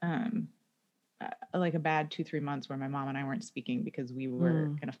like a bad 2-3 months where my mom and I weren't speaking because we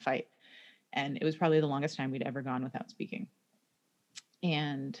were in a fight, and it was probably the longest time we'd ever gone without speaking.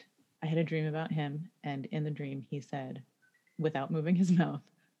 And I had a dream about him, and in the dream he said, without moving his mouth,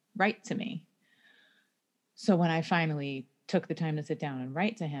 "Write to me." So when I finally took the time to sit down and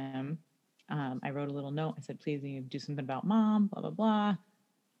write to him, I wrote a little note. I said, "Please, you do something about mom, blah, blah, blah."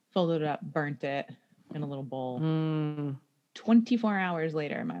 Folded it up, burnt it in a little bowl. 24 hours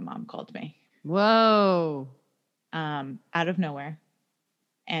later, my mom called me. Whoa. Out of nowhere.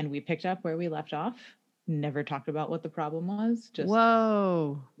 And we picked up where we left off. Never talked about what the problem was. Just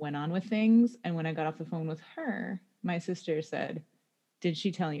Whoa. went on with things. And when I got off the phone with her, my sister said, "Did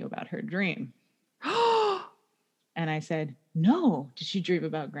she tell you about her dream?" And I said, "No." "Did she dream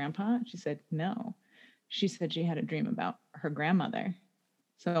about grandpa?" She said, "No." She said she had a dream about her grandmother.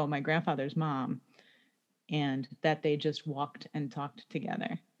 So my grandfather's mom, and that they just walked and talked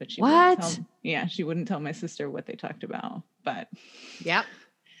together. But she she wouldn't tell my sister what they talked about. But Yep.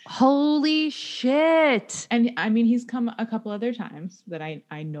 Holy shit. and I mean, he's come a couple other times that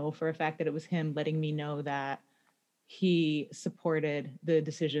I know for a fact that it was him letting me know that he supported the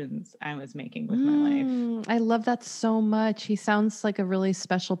decisions I was making with my life. I love that so much. He sounds like a really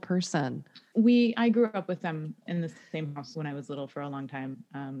special person. I grew up with them in the same house when I was little for a long time.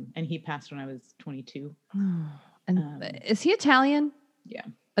 And he passed when I was 22. And is he Italian? Yeah.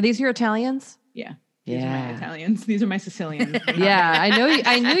 Are these your Italians? Yeah. These are my Italians. These are my Sicilians. Yeah,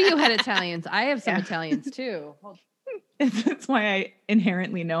 I knew you had Italians. I have some Italians too. That's why I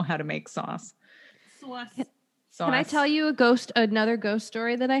inherently know how to make sauce. Can I tell you another ghost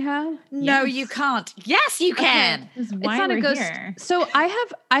story that I have? No, Yes. you can't. Yes, you can. This is It's why not we're a ghost. here. So I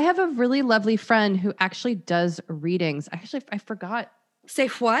have a really lovely friend who actually does readings. Actually, I forgot. Say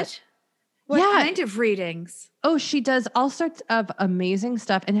what? What Yeah. kind of readings? Oh, she does all sorts of amazing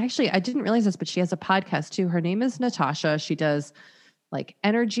stuff. And actually, I didn't realize this, but she has a podcast too. Her name is Natasha. She does like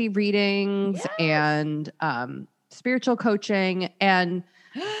energy readings and spiritual coaching. And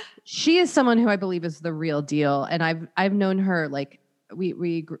she is someone who I believe is the real deal. And I've known her, like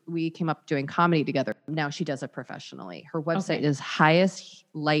we came up doing comedy together. Now she does it professionally. Her website is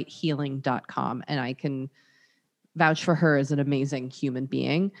highestlighthealing.com. And I can vouch for her as an amazing human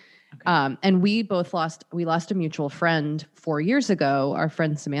being. Okay. And we lost a mutual friend 4 years ago. Our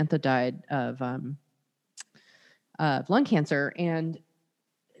friend Samantha died of lung cancer. And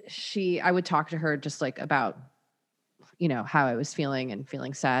I would talk to her just like about, how I was feeling and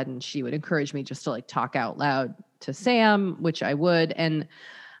feeling sad. And she would encourage me just to like talk out loud to Sam, which I would. And,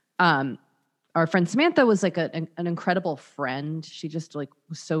 our friend Samantha was like an incredible friend. She just like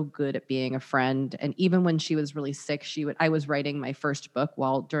was so good at being a friend. And even when she was really sick, I was writing my first book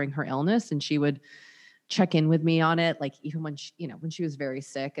during her illness, and she would check in with me on it. Like even when she was very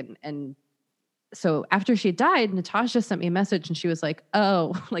sick. And so after she died, Natasha sent me a message and she was like,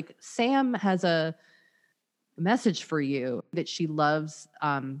 oh, like Sam has a message for you that she loves,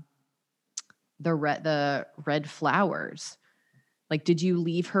 the red flowers. Like, did you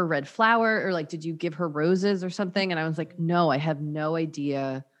leave her red flower or like, did you give her roses or something? And I was like, no, I have no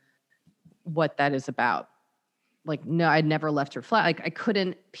idea what that is about. Like, no, I'd never left her flower. Like I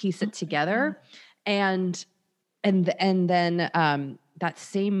couldn't piece it together. And then, that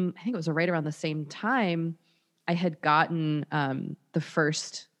same, I think it was right around the same time I had gotten, the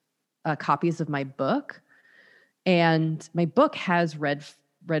first, copies of my book, and my book has red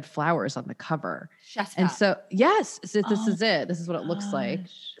flowers on the cover. Shut and up. so, yes, this is it. This is what it looks like.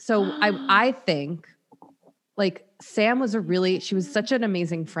 So I think like Sam was she was such an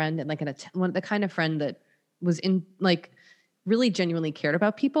amazing friend, and like the kind of friend that was in like really genuinely cared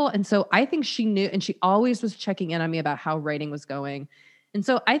about people. And so I think she knew, and she always was checking in on me about how writing was going. And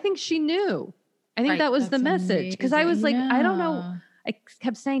so I think she knew. I think that was the message. Cause I was like, I don't know. I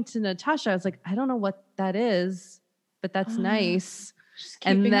kept saying to Natasha, I was like, I don't know what that is, but that's nice. Just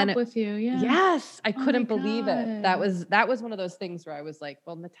keeping up with you. Yeah. Yes. I couldn't believe it. That was one of those things where I was like,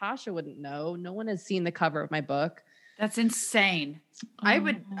 well, Natasha wouldn't know. No one has seen the cover of my book. That's insane. I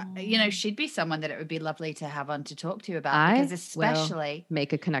would, she'd be someone that it would be lovely to have on to talk to you about, because especially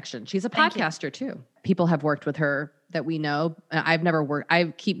make a connection. She's a podcaster too. People have worked with her that we know. I've never worked. I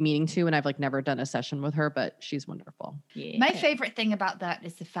keep meaning to, and I've like never done a session with her, but she's wonderful. Yeah. My favorite thing about that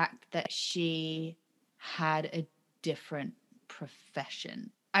is the fact that she had a different profession.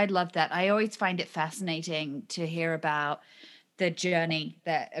 I love that. I always find it fascinating to hear about the journey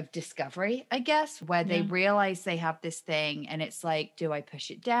of discovery, I guess, where they realize they have this thing, and it's like, do I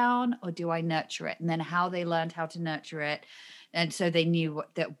push it down or do I nurture it? And then how they learned how to nurture it. And so they knew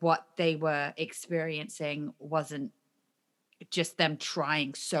that what they were experiencing wasn't just them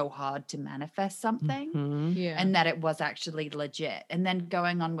trying so hard to manifest something, and that it was actually legit. And then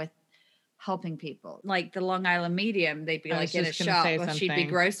going on with helping people, like the Long Island medium, they'd be like in a shop, or she'd be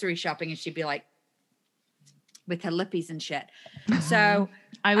grocery shopping, and she'd be like with her lippies and shit. So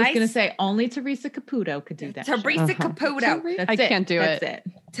I was going to say only Teresa Caputo could do that. Teresa Caputo. I can't do it. That's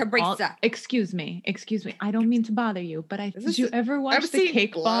it. Teresa. Excuse me. I don't mean to bother you, but did you ever watch the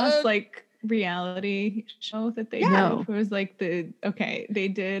Cake Boss like reality show that they did? It was like they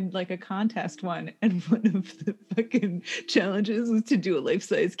did like a contest one, and one of the fucking challenges was to do a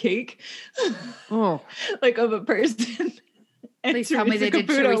life-size cake. Like of a person. And please tell me they did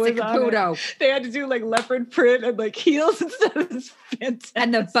Teresa Caputo. They had to do like leopard print and like heels and stuff. It was fantastic.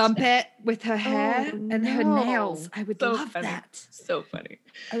 And the bump it with her hair and her nails. I would love that. So funny.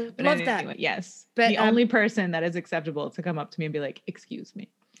 I would love that. Yes. But the only person that is acceptable to come up to me and be like, excuse me.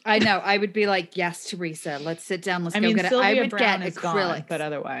 I know. I would be like, yes, Teresa, let's sit down. Let's go get it. Sylvia I would Brown get is acrylic. Gone, but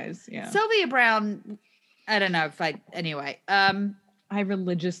otherwise, yeah. Sylvia Brown, I don't know if anyway. I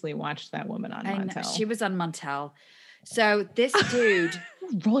religiously watched that woman on Montel. She was on Montel. So this dude,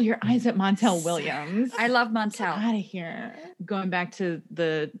 roll your eyes at Montel Williams. I love Montel. Out of here. Going back to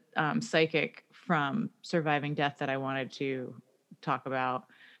the psychic from Surviving Death that I wanted to talk about.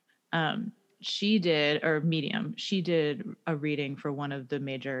 She did a reading for one of the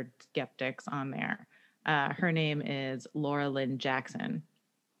major skeptics on there. Her name is Laura Lynn Jackson,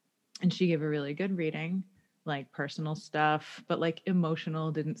 and she gave a really good reading, like personal stuff, but like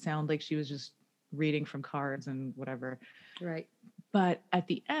emotional. Didn't sound like she was just reading from cards and whatever. Right. But at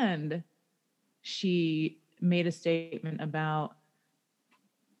the end, she made a statement about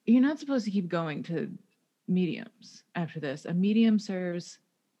you're not supposed to keep going to mediums after this. A medium serves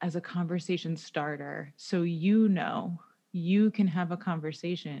as a conversation starter, so you can have a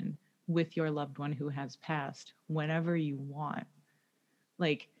conversation with your loved one who has passed whenever you want.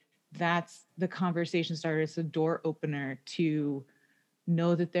 Like, that's the conversation starter. It's a door opener to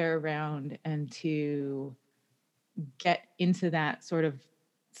know that they're around and to get into that sort of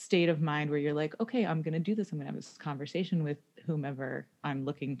state of mind where you're like, okay, I'm going to do this. I'm going to have this conversation with whomever I'm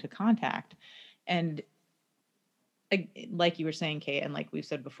looking to contact. And like you were saying, Kate, and like we've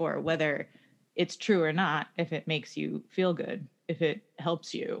said before, whether it's true or not, if it makes you feel good, if it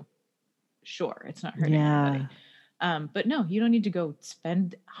helps you, sure, it's not hurting anybody. But no, you don't need to go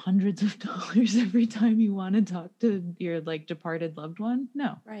spend hundreds of dollars every time you want to talk to your like departed loved one.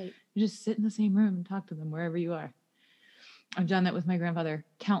 No. Right. You just sit in the same room and talk to them wherever you are. I've done that with my grandfather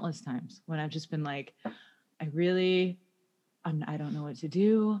countless times when I've just been like, I don't know what to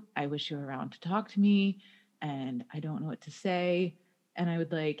do. I wish you were around to talk to me and I don't know what to say. And I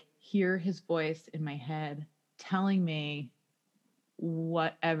would like hear his voice in my head telling me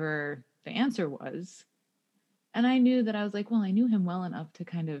whatever the answer was. And I knew that I was like, well, I knew him well enough to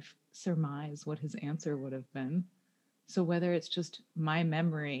kind of surmise what his answer would have been. So whether it's just my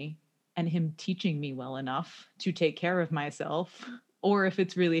memory and him teaching me well enough to take care of myself, or if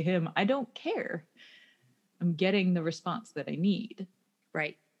it's really him, I don't care. I'm getting the response that I need.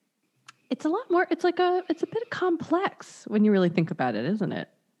 Right. It's a lot more, it's a bit complex when you really think about it, isn't it?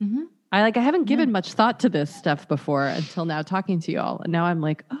 Mm-hmm. I haven't given much thought to this stuff before until now talking to y'all. And now I'm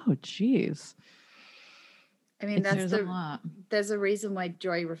like, oh, geez. I mean, There's a lot. There's a reason why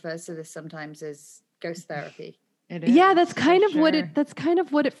Joy refers to this sometimes as ghost therapy. It is, Yeah, that's kind of sure. that's kind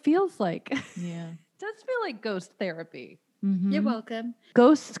of what it feels like. Yeah. It does feel like ghost therapy. Mm-hmm. You're welcome.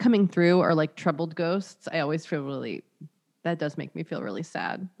 Ghosts coming through or like troubled ghosts, I always feel that does make me feel really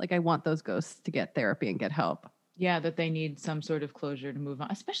sad. Like I want those ghosts to get therapy and get help. Yeah, that they need some sort of closure to move on,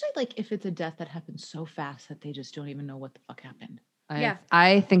 especially like if it's a death that happens so fast that they just don't even know what the fuck happened.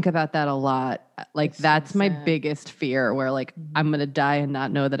 I think about that a lot. Like It's so that's my sad. biggest fear where like I'm going to die and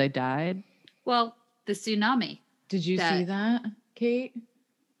not know that I died. Well, the tsunami. Did you see that, Kate?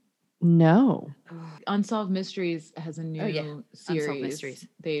 No. Unsolved Mysteries has a new series. Unsolved Mysteries.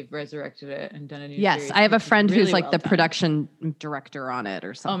 They've resurrected it and done a new Yes, series. I have a which is friend who's really like well the done. production director on it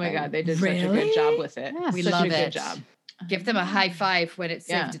or Oh something. my God, they did such a Really? good job with it. Yes. We such love a good it. job. Give them a high five when it's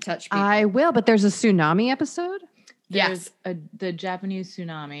Yeah. safe to touch people. I will, but there's a tsunami episode? There's the Japanese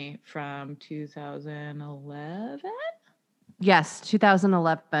tsunami from 2011. Yes,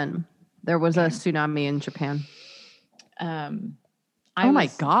 2011. There was a tsunami in Japan. My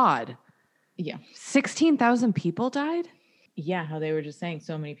God. Yeah. 16,000 people died? Yeah, how they were just saying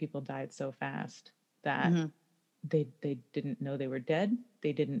so many people died so fast that Mhm. they didn't know they were dead.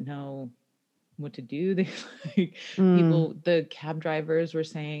 They didn't know what to do. They like Mm. people, the cab drivers were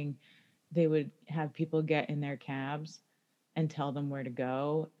saying they would have people get in their cabs and tell them where to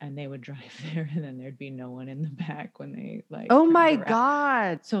go, and they would drive there, and then there'd be no one in the back when they like. Oh turned my around.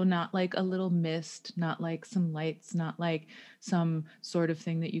 God. So not like a little mist, not like some lights, not like some sort of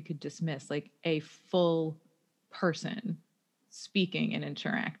thing that you could dismiss, like a full person speaking and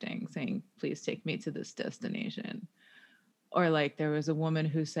interacting, saying, please take me to this destination. Or like there was a woman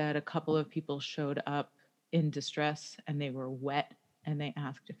who said a couple of people showed up in distress and they were wet and they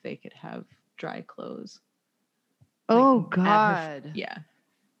asked if they could have dry clothes. Oh Like, at her God. yeah,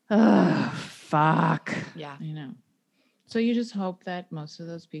 Ugh, fuck. Yeah. I know. So you just hope that most of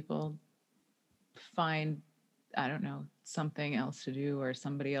those people find, I don't know, something else to do, or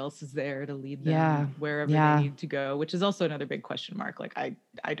somebody else is there to lead them wherever Yeah. they need to go, which is also another big question mark. Like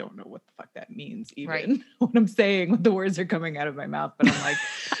I don't know what the fuck that means even Right. when I'm saying what the words are coming out of my mouth, but I'm like,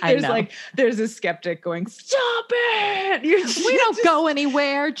 I there's know. like, there's a skeptic going, stop it. We don't go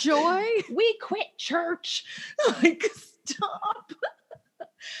anywhere, Joy. We quit church. Like, stop.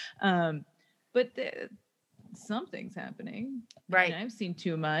 But something's happening. Right. And I've seen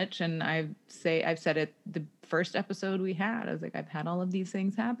too much, and I've said it the first episode we had. I was like, I've had all of these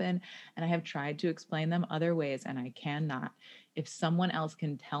things happen, and I have tried to explain them other ways, and I cannot. If someone else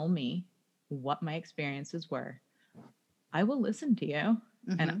can tell me what my experiences were, I will listen to you,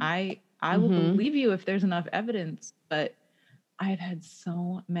 and I will Mhm. believe you if there's enough evidence. But I've had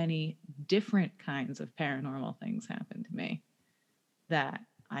so many different kinds of paranormal things happen to me that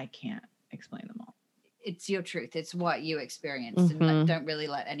I can't explain them all. It's your truth. It's what you experienced. And Mhm. don't really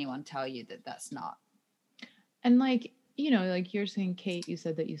let anyone tell you that that's not. And like, you know, like you're saying, Kate, you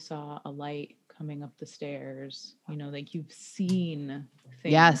said that you saw a light coming up the stairs, you know, like you've seen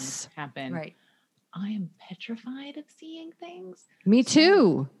things Yes. happen. Right. I am petrified of seeing things. Me So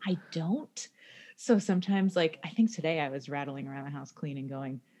too. I don't. So sometimes, like, I think today I was rattling around the house cleaning,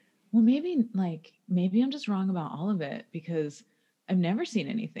 going, well, maybe I'm just wrong about all of it because I've never seen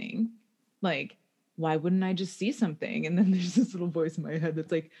anything. Like, why wouldn't I just see something? And then there's this little voice in my head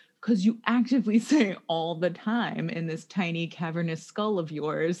that's like, because you actively say all the time in this tiny cavernous skull of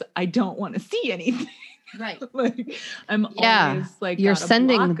yours, I don't want to see anything. Right. Like, I'm Yeah, always like, you're got a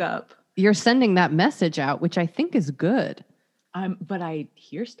sending- block up. You're sending that message out, which I think is good. But I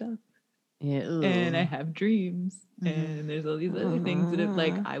hear stuff. Yeah. And I have dreams, and there's all these other things that have,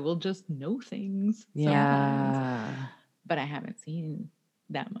 like, I will just know things sometimes, Yeah. but I haven't seen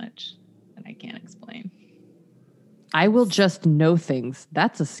that much that I can't explain. I will just know things.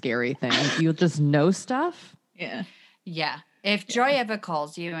 That's a scary thing. You'll just know stuff. Yeah. Yeah. If Joy ever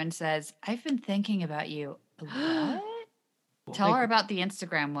calls you and says, I've been thinking about you, what? Tell her about the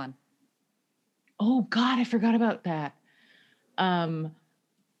Instagram one. Oh God, I forgot about that.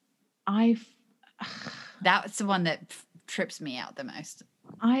 That's the one that trips me out the most.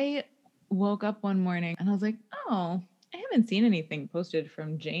 I woke up one morning and I was like, oh, I haven't seen anything posted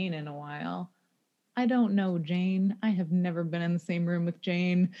from Jane in a while. I don't know Jane. I have never been in the same room with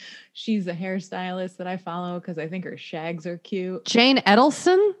Jane. She's a hairstylist that I follow because I think her shags are cute. Jane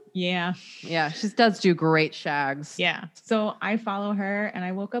Edelson? Yeah. Yeah, she does do great shags. Yeah. So I follow her and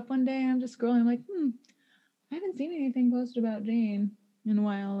I woke up one day and I'm just scrolling. I'm like, I haven't seen anything posted about Jane in a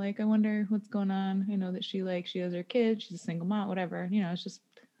while. Like, I wonder what's going on. I know that she has her kids. She's a single mom, whatever. You know, it's just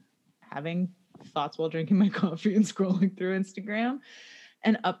having thoughts while drinking my coffee and scrolling through Instagram.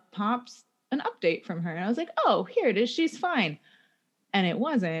 And up pops an update from her. And I was like, oh, here it is. She's fine. And it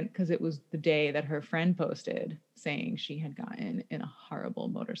wasn't, because it was the day that her friend posted saying she had gotten in a horrible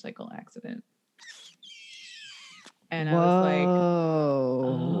motorcycle accident. And I was like,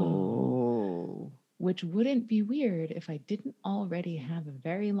 oh, which wouldn't be weird if I didn't already have a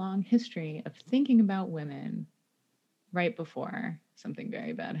very long history of thinking about women right before something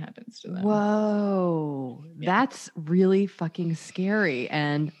very bad happens to them. Whoa. Yeah. That's really fucking scary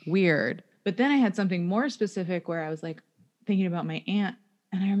and weird. But then I had something more specific where I was like thinking about my aunt,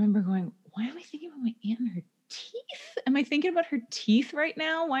 and I remember going, why am I thinking about my aunt and her teeth? Am I thinking about her teeth right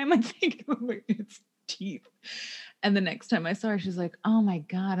now? Why am I thinking about my aunt's teeth? And the next time I saw her, she's like, oh my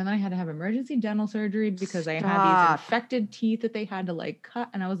God. And then I had to have emergency dental surgery because I had these infected teeth that they had to like cut.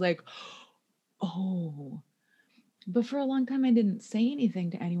 And I was like, oh. But for a long time, I didn't say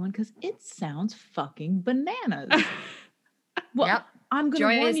anything to anyone because it sounds fucking bananas. Well, Yep. I'm going to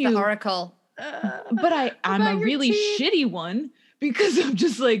Joy warn is you. the oracle. But I'm a really shitty one because I'm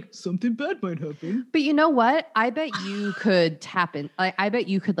just like, something bad might happen. But you know what? I bet you could tap in. I bet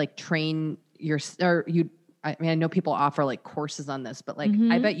you could like train I mean, I know people offer like courses on this, but like,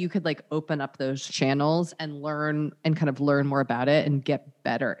 I bet you could like open up those channels and learn more about it and get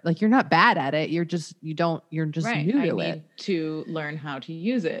better. Like, you're not bad at it. You're just new to I it. need to learn how to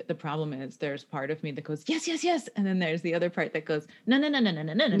use it. The problem is there's part of me that goes, yes, yes, yes. And then there's the other part that goes, no.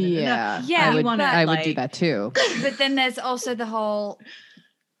 Yeah. Yeah, I would do that too. But then there's also the whole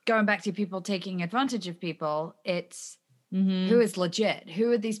going back to people taking advantage of people. It's who is legit?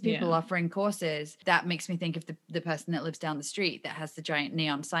 Who are these people offering courses? That makes me think of the person that lives down the street that has the giant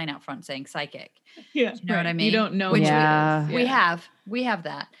neon sign out front saying psychic. Yeah. Do you know what I mean? You don't know. Which we have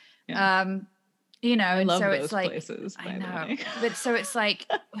that. Yeah. You know, I and love so those it's like, places, by I the know, way. but so it's like,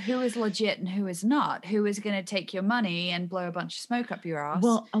 who is legit and who is not? Who is going to take your money and blow a bunch of smoke up your ass?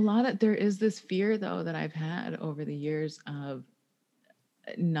 Well, there is this fear though that I've had over the years of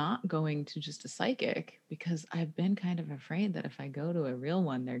not going to just a psychic, because I've been kind of afraid that if I go to a real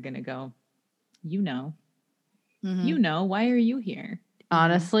one, they're going to go, why are you here?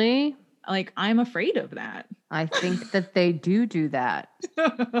 Honestly, Like, I'm afraid of that. I think that they do that.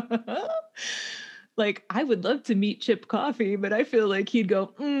 Like, I would love to meet Chip Coffey, but I feel like he'd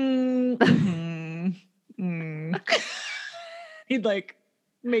go, He'd like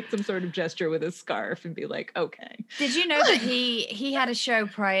make some sort of gesture with his scarf and be like, okay. Did you know that he had a show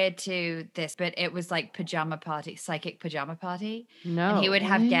prior to this, but it was like psychic pajama party? No. And he would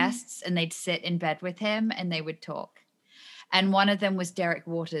have guests and they'd sit in bed with him and they would talk. And one of them was Derek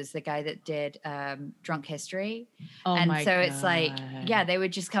Waters, the guy that did Drunk History. Oh, and my so God. it's like, yeah, they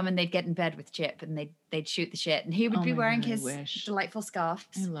would just come and they'd get in bed with Chip and they'd shoot the shit. And he would be wearing his delightful scarves.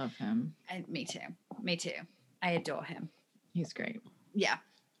 I love him. And me too. I adore him. He's great. Yeah.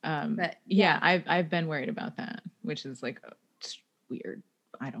 But yeah, I've been worried about that, which is like weird.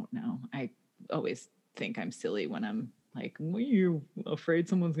 I don't know. I always think I'm silly when I'm like, were you afraid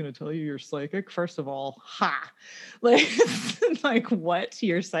someone's going to tell you you're psychic? First of all, like, like what?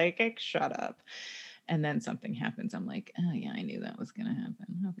 You're psychic? Shut up. And then something happens. I'm like, oh yeah, I knew that was going to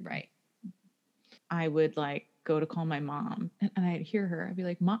happen. Okay. Right. I would like go to call my mom and I'd hear her. I'd be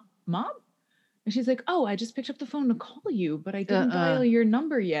like, Mom? And she's like, oh, I just picked up the phone to call you, but I didn't dial your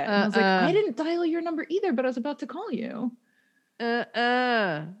number yet. And I was like, I didn't dial your number either, but I was about to call you.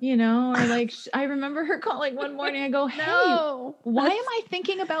 You know, or like, I remember her calling one morning. I go, hey, why am I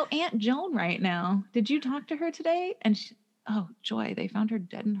thinking about Aunt Joan right now? Did you talk to her today? And she, oh, Joy, they found her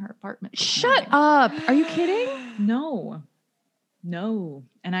dead in her apartment. Shut up. Are you kidding? No.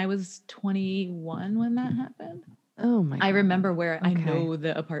 And I was 21 when that happened. Oh my God. I remember where I know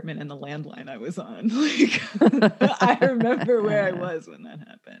the apartment and the landline I was on. Like, I remember where I was when that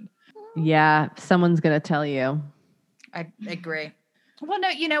happened. Yeah, someone's going to tell you. I agree. Well, no,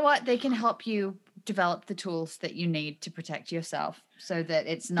 you know what? They can help you develop the tools that you need to protect yourself so that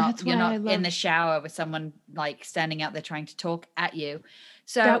it's not, you're not in the shower with someone like standing out there trying to talk at you.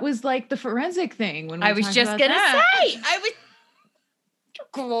 So that was like the forensic thing. When I was just going to say, I was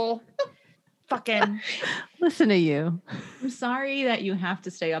cool. Fucking listen to you. I'm sorry that you have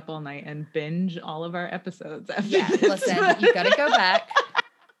to stay up all night and binge all of our episodes after this. Listen, you got to go back.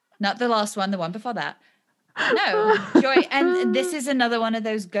 Not the last one, the one before that. No, Joy, and this is another one of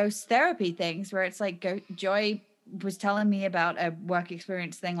those ghost therapy things where it's like Joy was telling me about a work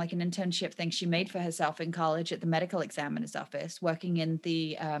experience thing, like an internship thing she made for herself in college at the medical examiner's office, working in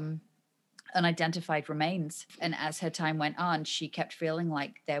the unidentified remains. And as her time went on, she kept feeling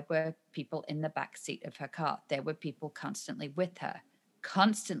like there were people in the back seat of her car. There were people constantly with her,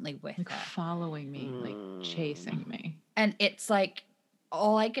 like following me, like chasing me. And it's like,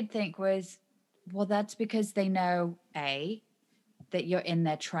 all I could think was, well, that's because they know, A, that you're in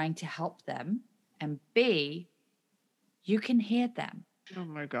there trying to help them, and B, you can hear them. Oh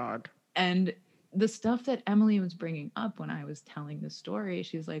my God. And the stuff that Emily was bringing up when I was telling the story,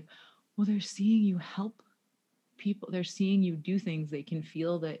 she's like, well, they're seeing you help people. They're seeing you do things. They can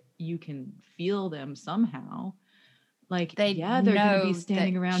feel that you can feel them somehow. Like, they're going to be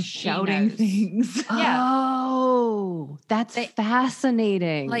standing around shouting things. Yeah. Oh, that's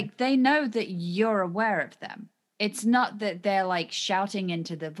fascinating. Like, they know that you're aware of them. It's not that they're like shouting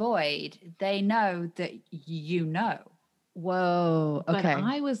into the void. They know that you know. Whoa. Okay. But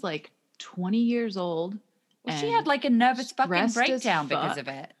I was like 20 years old. Well, she had like a nervous fucking breakdown because of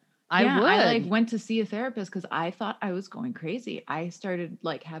it. I like went to see a therapist because I thought I was going crazy. I started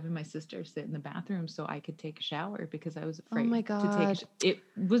like having my sister sit in the bathroom so I could take a shower because I was afraid to take it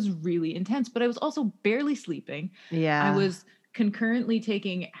was really intense, but I was also barely sleeping. Yeah. I was concurrently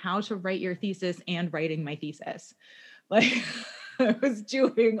taking how to write your thesis and writing my thesis. Like I was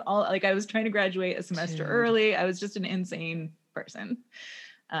doing all, like I was trying to graduate a semester early. I was just an insane person.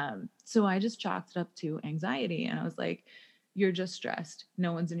 So I just chalked it up to anxiety, and I was like, you're just stressed.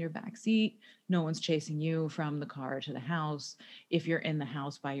 No one's in your back seat. No one's chasing you from the car to the house. If you're in the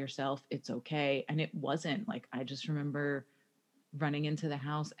house by yourself, it's okay. And it wasn't. Like, I just remember running into the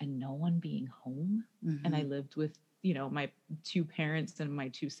house and no one being home. Mm-hmm. And I lived with, you know, my two parents and my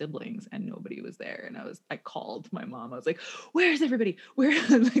two siblings, and nobody was there. And I called my mom. I was like, where's everybody?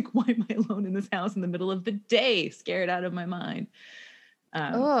 Like, why am I alone in this house in the middle of the day, scared out of my mind?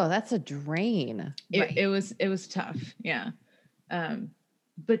 That's a drain. It was tough. Yeah.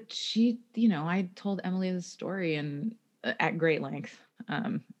 But she, you know, I told Emily this story and at great length,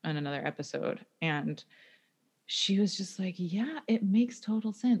 on another episode. And she was just like, yeah, it makes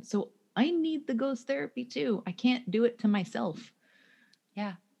total sense. So I need the ghost therapy too. I can't do it to myself.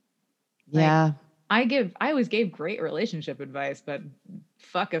 Yeah. Yeah. I always gave great relationship advice, but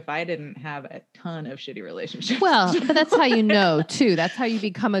fuck if I didn't have a ton of shitty relationships. Well, but that's how you know too. That's how you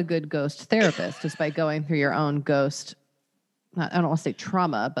become a good ghost therapist, is by going through your own ghost. I don't want to say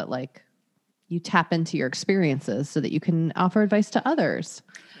trauma, but like you tap into your experiences so that you can offer advice to others.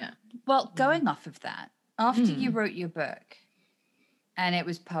 Yeah. Well, going off of that, after you wrote your book and it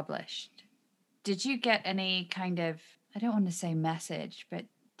was published, did you get any kind of, I don't want to say message, but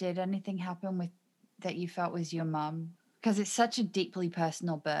did anything happen with that you felt was your mom? Because it's such a deeply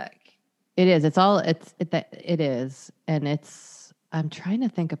personal book. It is. It is. And I'm trying to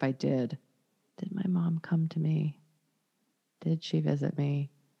think if I did. Did my mom come to me? Did she visit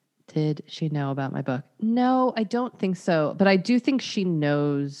me? Did she know about my book? No, I don't think so. But I do think she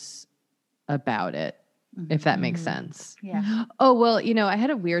knows about it, if that makes sense. Yeah. Oh, well, you know, I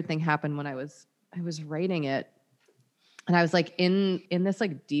had a weird thing happen when I was writing it. And I was like in this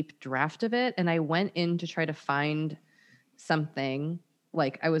like deep draft of it. And I went in to try to find something.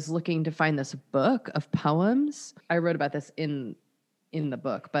 Like I was looking to find this book of poems. I wrote about this in in the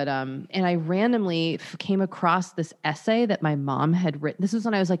book. But and I randomly came across this essay that my mom had written. This was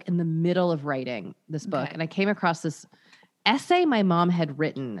when I was like in the middle of writing this book, Okay. and I came across this essay my mom had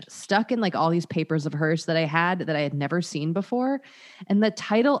written, stuck in like all these papers of hers that I had never seen before. And the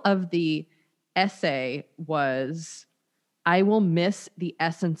title of the essay was "I Will Miss the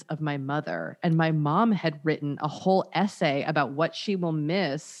Essence of My Mother." And my mom had written a whole essay about what she will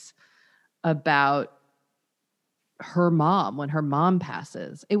miss about her mom when her mom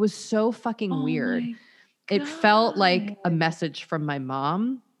passes. It was so fucking weird. It felt like a message from my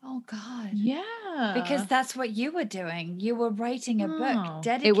mom. Oh God. Yeah. Because that's what you were doing. You were writing a book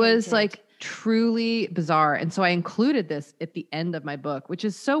dedicated. It was like truly bizarre. And so I included this at the end of my book, which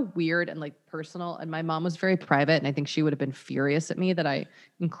is so weird and like personal. And my mom was very private. And I think she would have been furious at me that I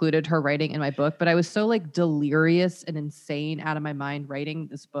included her writing in my book. But I was so like delirious and insane out of my mind writing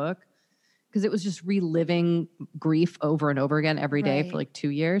this book, because it was just reliving grief over and over again every day for Right. like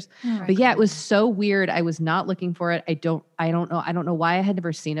 2 years. Right. But yeah, it was so weird. I was not looking for it. I don't know why I had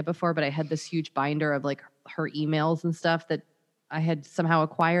never seen it before, but I had this huge binder of like her emails and stuff that I had somehow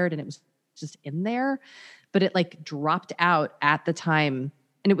acquired, and it was just in there. But it like dropped out at the time,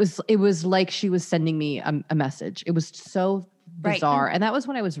 and it was like she was sending me a message. It was so bizarre. And that was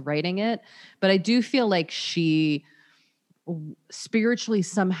when I was writing it. But I do feel like she spiritually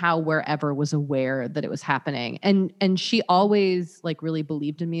somehow wherever was aware that it was happening, and she always like really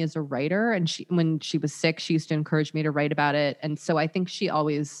believed in me as a writer, and when she was sick she used to encourage me to write about it. And so I think she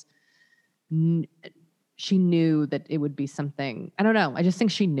always she knew that it would be something. I don't know, I just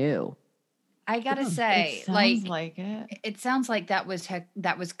think she knew. I gotta say, It sounds like it. it sounds like that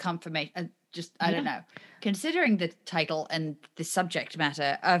was confirmation. I don't know. Considering the title and the subject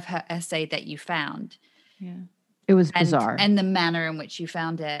matter of her essay that you found. Yeah. It was bizarre. And the manner in which you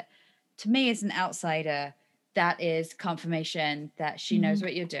found it, to me as an outsider, that is confirmation that she knows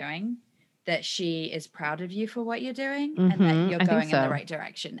what you're doing, that she is proud of you for what you're doing, and that you're going in the right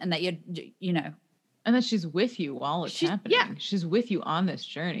direction, and that and that she's with you while it's happening. Yeah. She's with you on this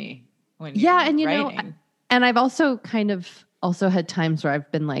journey when you're writing. And I've also kind of had times where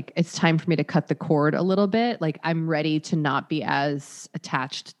I've been like, it's time for me to cut the cord a little bit. Like I'm ready to not be as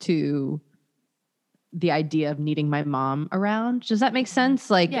attached to the idea of needing my mom around. Does that make sense?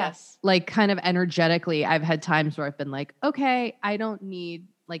 Like, yes. Like kind of energetically, I've had times where I've been like, okay, I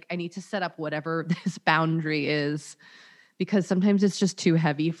need to set up whatever this boundary is, because sometimes it's just too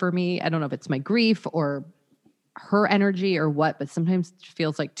heavy for me. I don't know if it's my grief or her energy or what, but sometimes it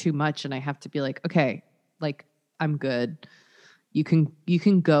feels like too much. And I have to be like, okay, like I'm good. You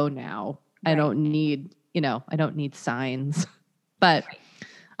can go now. Right. I don't need signs, but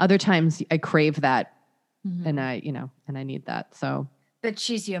other times I crave that. And I need that. So, but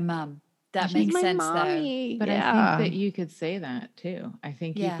she's your mom. That makes sense mommy. Though. But I think that you could say that too. I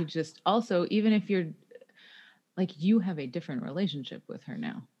think you could just also, even if you're like, you have a different relationship with her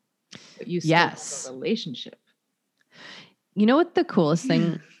now, but you still have a relationship. You know what the coolest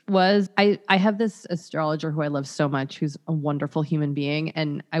thing was? I have this astrologer who I love so much, who's a wonderful human being.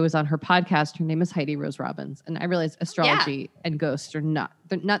 And I was on her podcast. Her name is Heidi Rose Robbins. And I realized astrology and ghosts are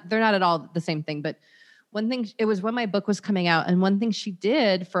they're not at all the same thing. But one thing, it was when my book was coming out, and one thing she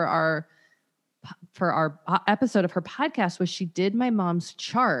did for our episode of her podcast was she did my mom's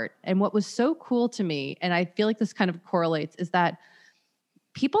chart. And what was so cool to me, and I feel like this kind of correlates, is that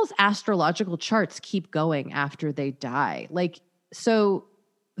people's astrological charts keep going after they die. Like, so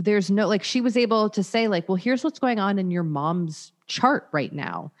there's no, like, she was able to say like, well, here's what's going on in your mom's chart right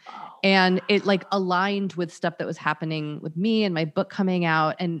now. And it like aligned with stuff that was happening with me and my book coming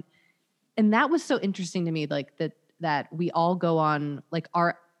out. And that was so interesting to me, like that we all go on, like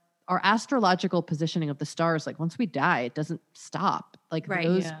our astrological positioning of the stars, like once we die, it doesn't stop. Like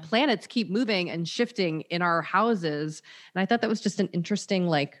those planets keep moving and shifting in our houses. And I thought that was just an interesting,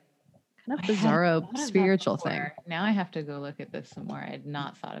 like kind of bizarro spiritual thing. Now I have to go look at this some more. I had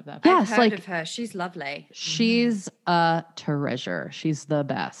not thought of that. Yes, I've heard of her. She's lovely. She's a treasure. She's the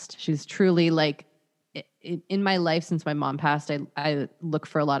best. She's truly like, in my life since my mom passed, I look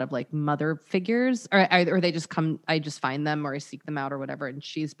for a lot of like mother figures, or they just come, I just find them or I seek them out or whatever. And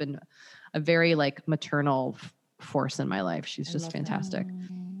she's been a very like maternal force in my life. She's just fantastic.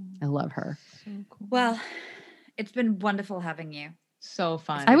 I love her. So cool. Well, it's been wonderful having you. So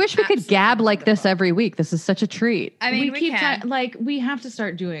fun. I wish we could gab like this every week. This is such a treat. I mean, we keep we have to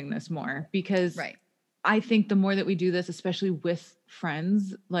start doing this more because I think the more that we do this, especially with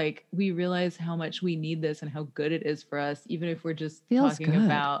friends, like we realize how much we need this and how good it is for us, even if we're just Feels talking good.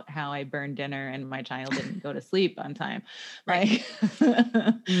 about how I burned dinner and my child didn't go to sleep on time. Right.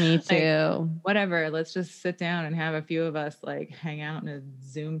 Like, Me too. like, whatever. Let's just sit down and have a few of us like hang out in a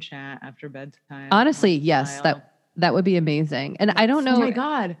Zoom chat after bedtime. Honestly, once in a yes, while. that would be amazing. And I don't know. Oh my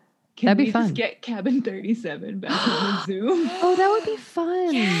God. Can That'd be we fun. just get Cabin 37 back on the Zoom? Oh, that would be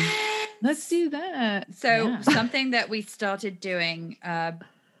fun. Let's do that. So Yeah. something that we started doing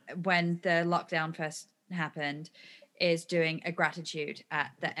when the lockdown first happened is doing a gratitude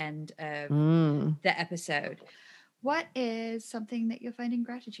at the end of the episode. What is something that you're finding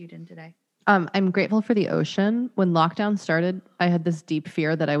gratitude in today? I'm grateful for the ocean. When lockdown started, I had this deep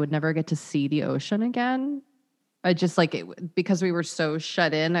fear that I would never get to see the ocean again. I just like it because we were so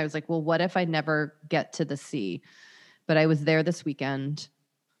shut in. I was like, well, what if I never get to the sea? But I was there this weekend.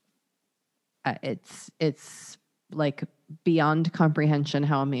 It's like beyond comprehension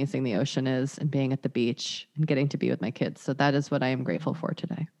how amazing the ocean is, and being at the beach and getting to be with my kids. So that is what I am grateful for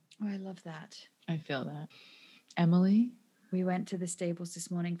today. Oh, I love that. I feel that. Emily? We went to the stables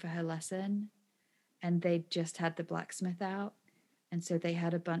this morning for her lesson, and they just had the blacksmith out. And so they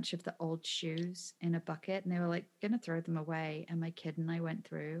had a bunch of the old shoes in a bucket, and they were like going to throw them away. And my kid and I went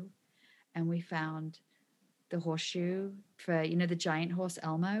through, and we found the horseshoe for, the giant horse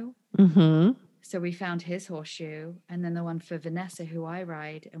Elmo. Mm-hmm. So we found his horseshoe, and then the one for Vanessa, who I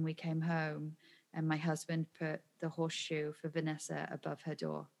ride. And we came home, and my husband put the horseshoe for Vanessa above her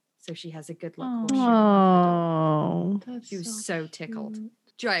door. So she has a good luck horseshoe above her door. Oh, That's She was so tickled. cute.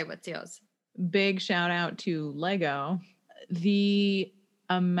 Joy, what's yours? Big shout out to Lego. The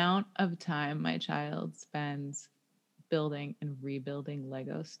amount of time my child spends building and rebuilding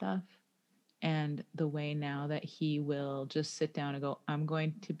Lego stuff, and the way now that he will just sit down and go, I'm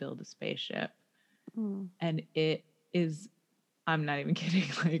going to build a spaceship. And it is, I'm not even kidding,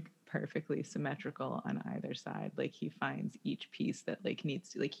 like perfectly symmetrical on either side. Like he finds each piece that like needs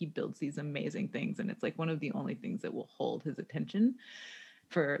to, like he builds these amazing things, and it's like one of the only things that will hold his attention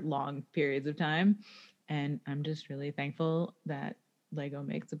for long periods of time. And I'm just really thankful that Lego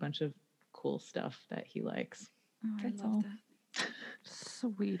makes a bunch of cool stuff that he likes. Oh, That's I love all. that.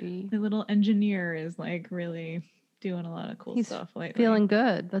 sweetie. The little engineer is like really doing a lot of cool He's stuff lately. Feeling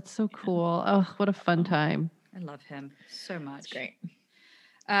good. That's so cool. Oh, what a fun time. I love him so much. It's great.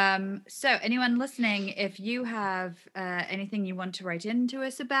 So anyone listening, if you have anything you want to write into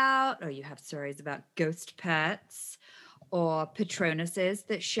us about, or you have stories about ghost pets or Patronuses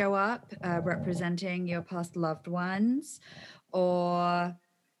that show up representing your past loved ones, or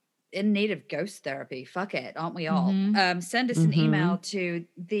in need of ghost therapy, fuck it, aren't we all? Send us an email to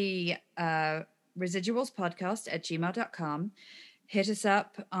the residualspodcast@gmail.com. Hit us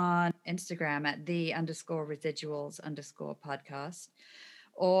up on Instagram at _residuals_podcast,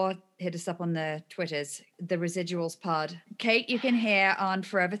 or hit us up on the Twitters, the Residuals Pod. Kate, you can hear on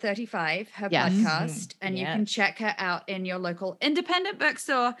Forever 35, her Yes. podcast, and you can check her out in your local independent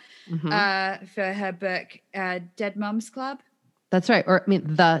bookstore for her book, Dead Moms Club. That's right. Or I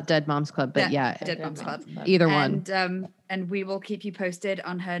mean, the Dead Moms Club, but yeah, Dead Moms Club. either one. And we will keep you posted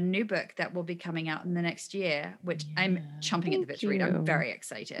on her new book that will be coming out in the next year, which I'm chomping at the bit to read. I'm very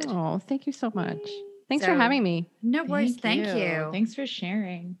excited. Oh, thank you so much. Thanks So- for having me. No worries. Thank you. Thanks for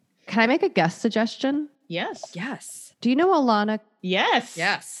sharing. Can I make a guest suggestion? Yes. Yes. Do you know Alana? Yes.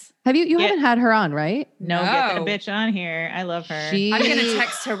 Yes. Have you Yeah. haven't had her on, right? No, get that No. bitch on here. I love her. She I'm going to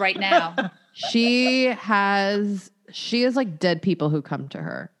text her right now. she has like dead people who come to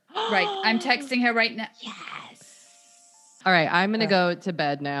her. Right. I'm texting her right now. All right, I'm gonna go to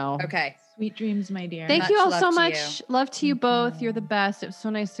bed now. Okay. Sweet dreams, my dear. Thank you Much all love so to much. Love to you both. You're the best. It was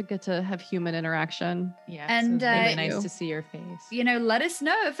so nice to get to have human interaction. Yeah. And, And really uh, nice to see your face. Let us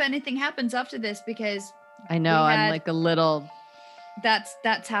know if anything happens after this, because I know We I'm had- like a little. that's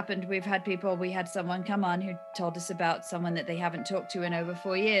happened. We had someone come on who told us about someone that they haven't talked to in over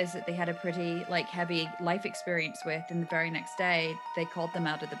 4 years, that they had a pretty like heavy life experience with, and the very next day they called them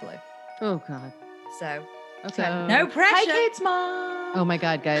out of the blue. Oh God. So Okay. no pressure. Hi, Kate's mom. Oh my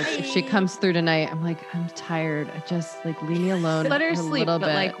God, guys! If she Bye. comes through tonight, I'm like, I'm tired. I just like leave me alone. Let her a sleep, little but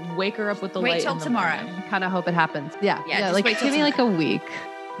bit. like wake her up with the Wait light till in the tomorrow. morning. Kind of hope it happens. Yeah. Yeah, just Like wait till give me like a week.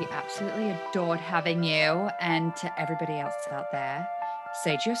 We absolutely adored having you, and to everybody else out there,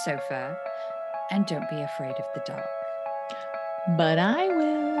 sage your sofa and don't be afraid of the dark. But I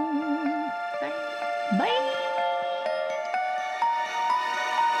will. Bye.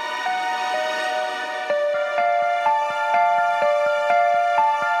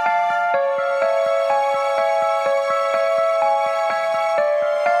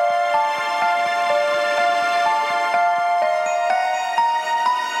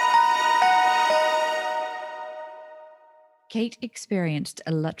 Kate experienced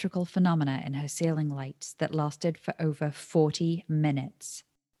electrical phenomena in her ceiling lights that lasted for over 40 minutes.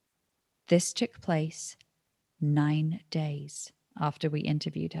 This took place 9 days after we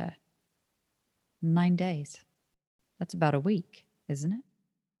interviewed her. 9 days. That's about a week, isn't it?